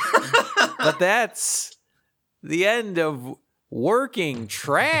on. But that's the end of Working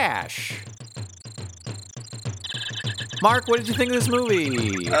Trash. Mark, what did you think of this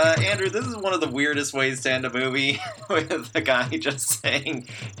movie? Andrew, this is one of the weirdest ways to end a movie with a guy just saying,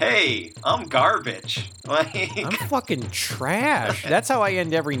 hey, I'm garbage. I'm fucking trash. That's how I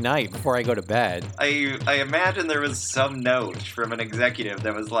end every night before I go to bed. I imagine there was some note from an executive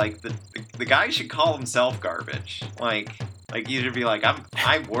that was like, the guy should call himself garbage. Like you should be like,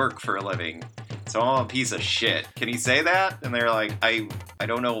 I work for a living, so I'm a piece of shit. Can he say that? And they're like, I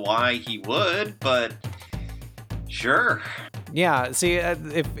don't know why he would, but sure. Yeah, see,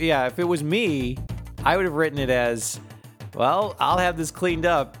 if it was me, I would have written it as, well, I'll have this cleaned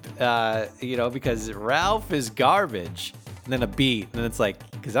up, because Ralph is garbage. And then a beat, and it's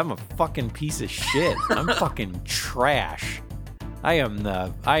like, because I'm a fucking piece of shit. I'm fucking trash. I am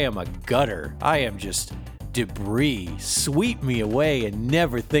a gutter. I am just debris. Sweep me away and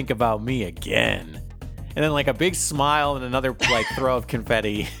never think about me again. And then a big smile and another throw of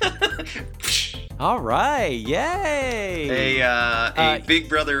confetti. All right, yay! A Big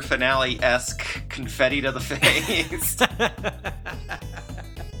Brother finale-esque confetti to the face.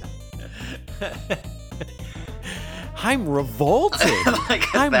 I'm revolted. Like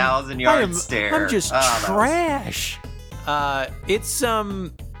a 1,000-yard stare. I'm just trash. It's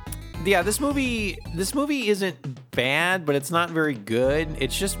yeah, this movie isn't bad, but it's not very good.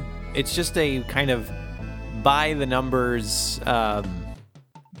 It's just a kind of by the numbers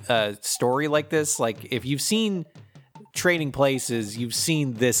story like this. Like, if you've seen Trading Places, you've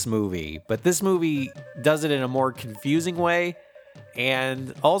seen this movie, but this movie does it in a more confusing way,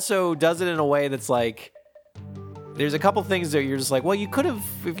 and also does it in a way that's like, there's a couple things that you're just like, well, you could have,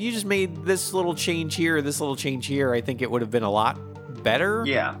 if you just made this little change here or this little change here, I think it would have been a lot better.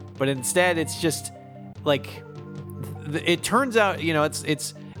 Yeah. But instead, it's just like, it turns out, you know,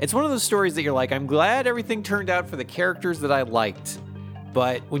 it's one of those stories that you're like, I'm glad everything turned out for the characters that I liked.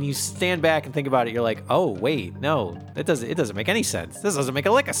 But when you stand back and think about it, you're like, oh wait, no, it doesn't make any sense. This doesn't make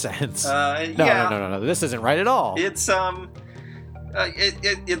a lick of sense. No, this isn't right at all. It's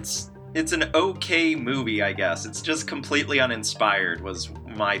it's an okay movie, I guess. It's just completely uninspired, was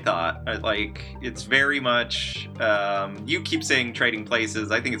my thought. Like, it's very much, you keep saying Trading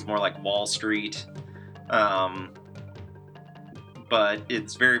Places. I think it's more like Wall Street. But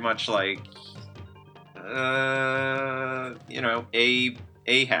it's very much like, you know, A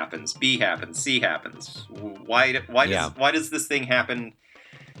happens, B happens, C happens. Why does this thing happen?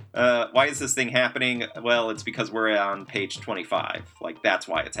 Why is this thing happening? Well, it's because we're on page 25. Like, that's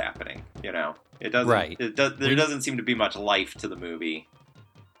why it's happening. You know, it doesn't. Right. There doesn't seem to be much life to the movie.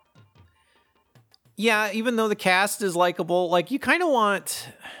 Yeah, even though the cast is likable, like, you kind of want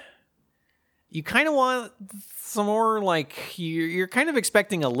some more, like, you're kind of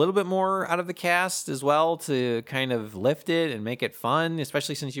expecting a little bit more out of the cast as well to kind of lift it and make it fun,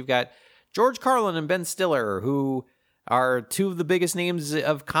 especially since you've got George Carlin and Ben Stiller, who are two of the biggest names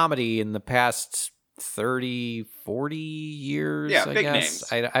of comedy in the past 30, 40 years, Yeah, I big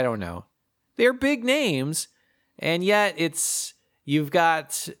guess. names. I don't know. They're big names, and yet you've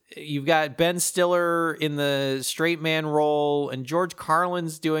got Ben Stiller in the straight man role, and George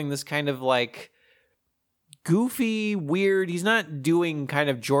Carlin's doing this kind of like goofy, weird. He's not doing kind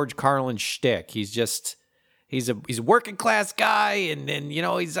of George Carlin shtick. He's a working class guy, and you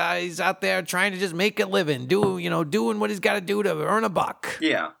know, he's out there trying to just make a living, doing what he's got to do to earn a buck.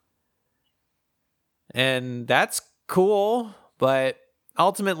 Yeah. And that's cool, but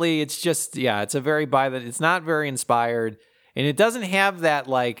ultimately it's just, it's it's not very inspired, and it doesn't have that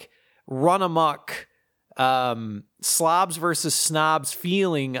like run amok slobs versus snobs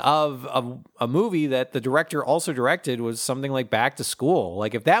feeling of a movie that the director also directed, was something like Back to School.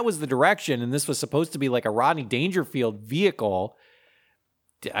 Like, if that was the direction and this was supposed to be like a Rodney Dangerfield vehicle,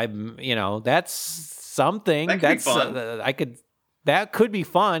 that's something. That could be fun. That could be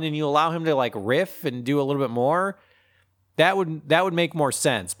fun, and you allow him to like riff and do a little bit more. That would make more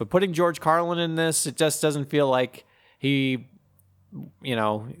sense. But putting George Carlin in this, it just doesn't feel like he. You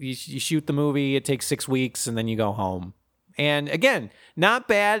know, you shoot the movie, it takes 6 weeks, and then you go home. And again, not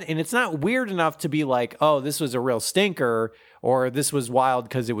bad, and it's not weird enough to be like, oh, this was a real stinker, or this was wild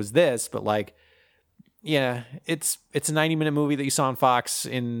because it was this, but like, yeah, it's a 90-minute movie that you saw on Fox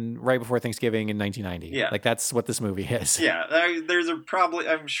right before Thanksgiving in 1990. Yeah. Like, that's what this movie is. Yeah,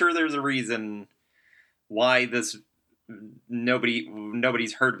 I'm sure there's a reason why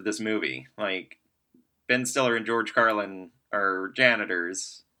nobody's heard of this movie. Like, Ben Stiller and George Carlin are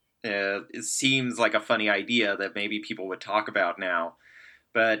janitors. It seems like a funny idea that maybe people would talk about now,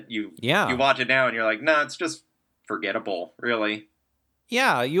 but you watch it now and you're like, nah, it's just forgettable, really.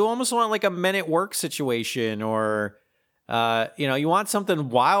 Yeah, you almost want like a Men at Work situation, or you want something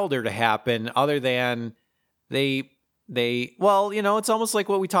wilder to happen other than it's almost like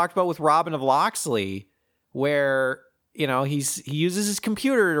what we talked about with Robin of Locksley, where he uses his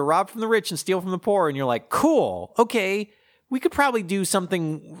computer to rob from the rich and steal from the poor, and you're like, cool, okay, we could probably do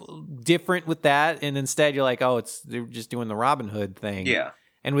something different with that. And instead you're like, oh, they're just doing the Robin Hood thing. Yeah.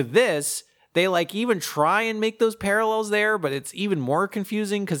 And with this, they like even try and make those parallels there, but it's even more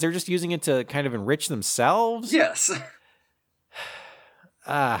confusing because they're just using it to kind of enrich themselves. Yes.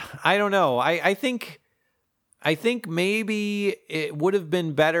 I don't know. I think maybe it would have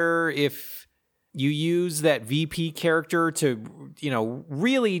been better if you use that VP character to,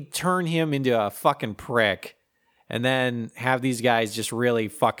 really turn him into a fucking prick, and then have these guys just really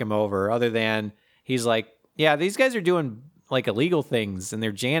fuck him over, other than he's like, yeah, these guys are doing like illegal things and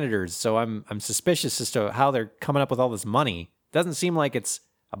they're janitors, so I'm suspicious as to how they're coming up with all this money. Doesn't seem like it's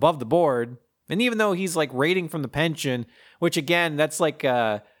above the board. And even though he's like raiding from the pension, which again, that's like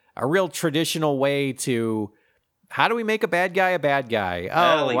a real traditional way to, how do we make a bad guy a bad guy?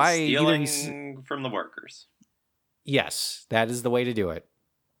 Oh, why stealing from the workers? Yes, that is the way to do it.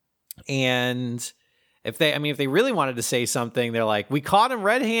 And if they really wanted to say something, they're like, we caught him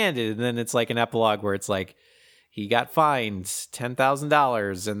red-handed, and then it's like an epilogue where it's like, he got fined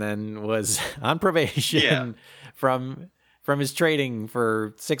 $10,000 and then was on probation from his trading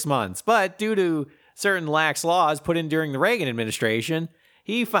for 6 months. But due to certain lax laws put in during the Reagan administration,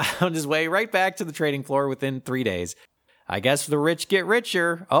 he found his way right back to the trading floor within 3 days. I guess the rich get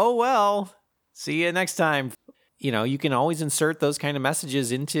richer. Oh, well, see you next time. You know, you can always insert those kind of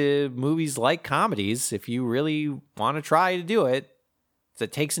messages into movies like comedies if you really want to try to do it. So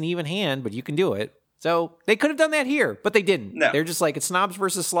it takes an even hand, but you can do it. So they could have done that here, but they didn't. No. They're just like, it's snobs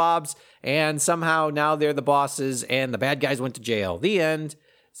versus slobs, and somehow now they're the bosses, and the bad guys went to jail. The end.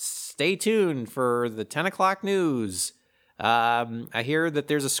 Stay tuned for the 10 o'clock news. I hear that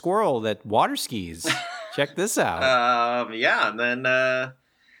there's a squirrel that water skis. Check this out. Yeah, and then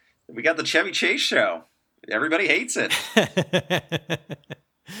we got the Chevy Chase show. Everybody hates it.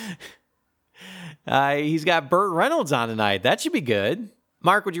 He's got Burt Reynolds on tonight. That should be good.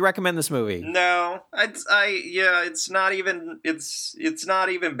 Mark, would you recommend this movie? No, it's not even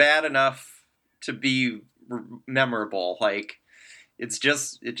bad enough to be memorable. Like, it's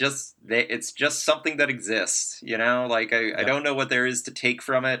just something that exists, you know? Like, I don't know what there is to take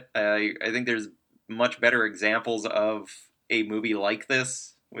from it. I think there's much better examples of a movie like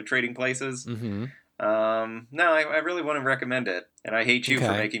this with Trading Places. Mm-hmm. No, I really wouldn't recommend it, and I hate you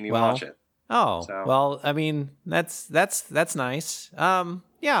for making me watch it. Oh, So. well, I mean, that's nice.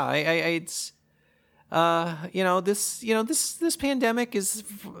 Yeah, it's, this pandemic is,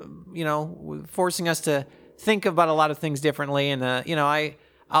 forcing us to think about a lot of things differently. And,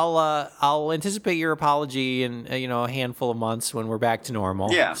 I'll anticipate your apology in, a handful of months when we're back to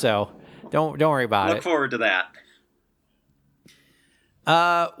normal. Yeah. So don't worry about it. Look forward to that.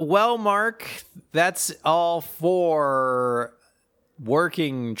 Well, Mark, that's all for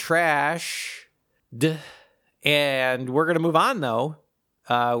Working Trash. And we're going to move on, though.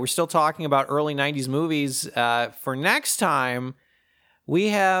 We're still talking about early 90s movies. For next time, we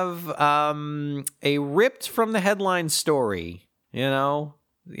have a ripped from the headline story. The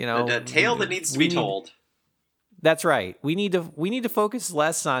tale that needs to be told. That's right. We need to focus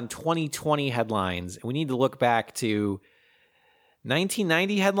less on 2020 headlines. We need to look back to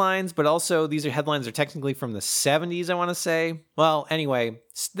 1990 headlines, but also these headlines are technically from the 70s, I want to say. Well, anyway,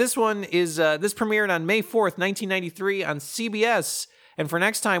 this one is this premiered on May 4th, 1993 on CBS. And for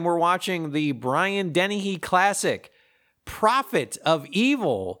next time, we're watching the Brian Dennehy classic, Prophet of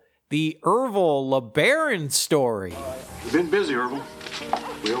Evil, the Ervil LeBaron story. You've been busy, Ervil.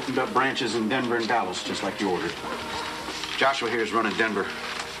 We opened up branches in Denver and Dallas, just like you ordered. Joshua here is running Denver.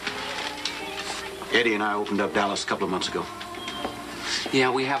 Eddie and I opened up Dallas a couple of months ago.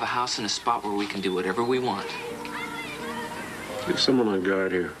 Yeah, we have a house and a spot where we can do whatever we want. There's someone on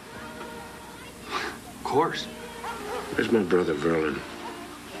guard here. Of course. Where's my brother, Verlin?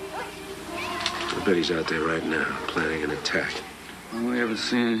 I bet he's out there right now, planning an attack. We haven't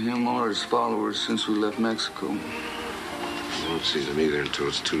seen him or his followers since we left Mexico. We won't see them either until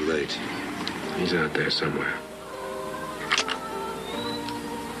it's too late. He's out there somewhere.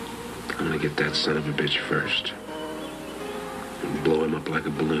 I'm gonna get that son of a bitch first. And blow him up like a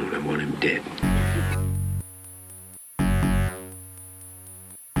balloon. I want him dead.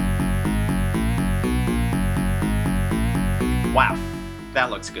 Wow, that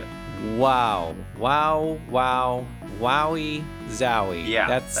looks good. Wow. Wowie zowie.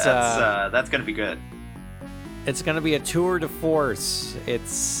 Yeah, that's gonna be good. It's gonna be a tour de force.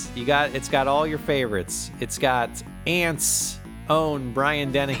 It's got all your favorites. It's got Ant's own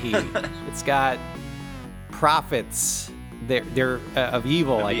Brian Dennehy. It's got Prophets. They're of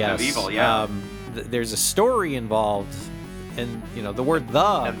evil, I guess. Of evil, yeah. There's a story involved, and the word "the."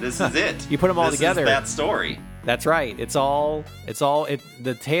 And this is it. You put them all together. This is that story. That's right.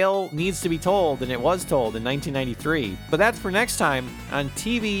 The tale needs to be told, and it was told in 1993. But that's for next time on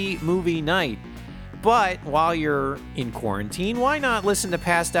TV Movie Night. But while you're in quarantine, why not listen to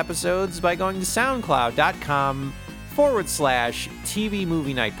past episodes by going to soundcloud.com/TV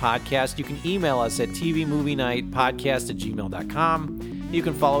Movie Night Podcast. You can email us at tvmovienightpodcast@gmail.com. You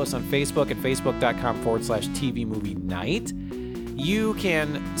can follow us on Facebook at facebook.com/TV Movie Night. You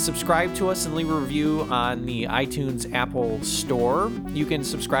can subscribe to us and leave a review on the iTunes Apple Store. You can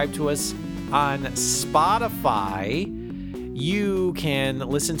subscribe to us on Spotify. You can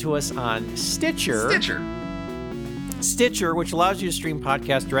listen to us on Stitcher, which allows you to stream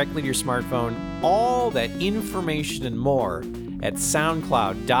podcasts directly to your smartphone. All that information and more at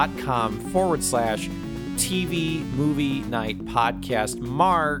soundcloud.com/TV Movie Night Podcast.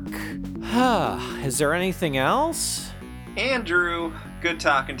 Mark, is there anything else? Andrew, good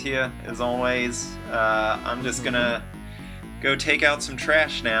talking to you as always. I'm just gonna go take out some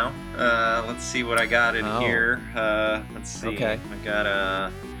trash now. Let's see what I got in here. Let's see. Okay. I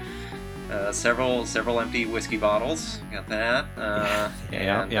got several empty whiskey bottles. Got that.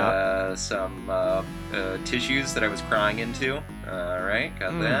 And some tissues that I was crying into. All right,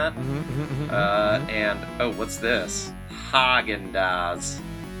 got that. And oh, what's this? Haagen-Dazs.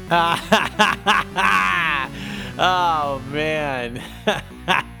 Oh man.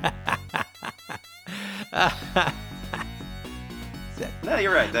 No,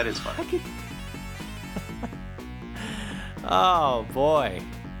 you're right. That is fun. Oh boy.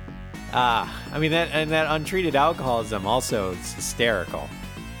 I mean that untreated alcoholism also is hysterical.